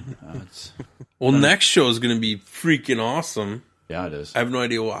right. Well, next show is going to be freaking awesome. Yeah, it is. I have no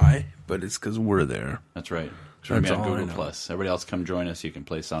idea why, but it's because we're there. That's right. We're on Google Plus. Everybody else come join us. You can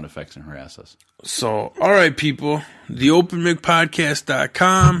play sound effects and harass us. So, all right, people.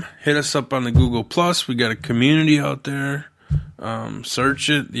 TheOpenMicPodcast.com. Hit us up on the Google Plus. We got a community out there.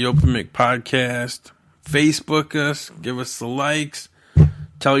 Search it, The Open Mic Podcast. Facebook us. Give us the likes.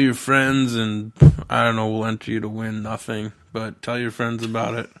 Tell your friends, and I don't know, we'll enter you to win nothing. But tell your friends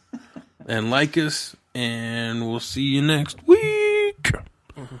about it. And like us, and we'll see you next week.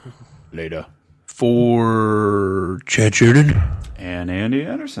 Later. For Chad Sheridan and Andy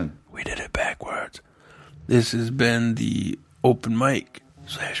Anderson. We did it backwards. This has been the Open Mic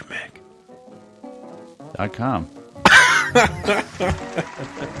 /Mic.com.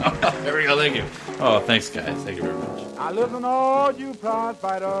 There we go. Thank you. Oh, thanks, guys. Thank you very much. I listen to all you prize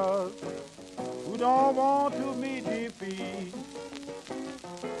fighters who don't want to meet defeat.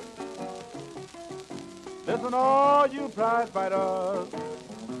 Listen to all you prize fighters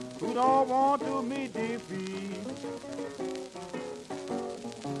who don't want to meet defeat.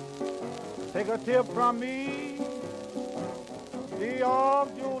 Take a tip from me, stay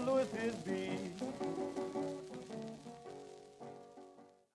off Joe Louis's beat.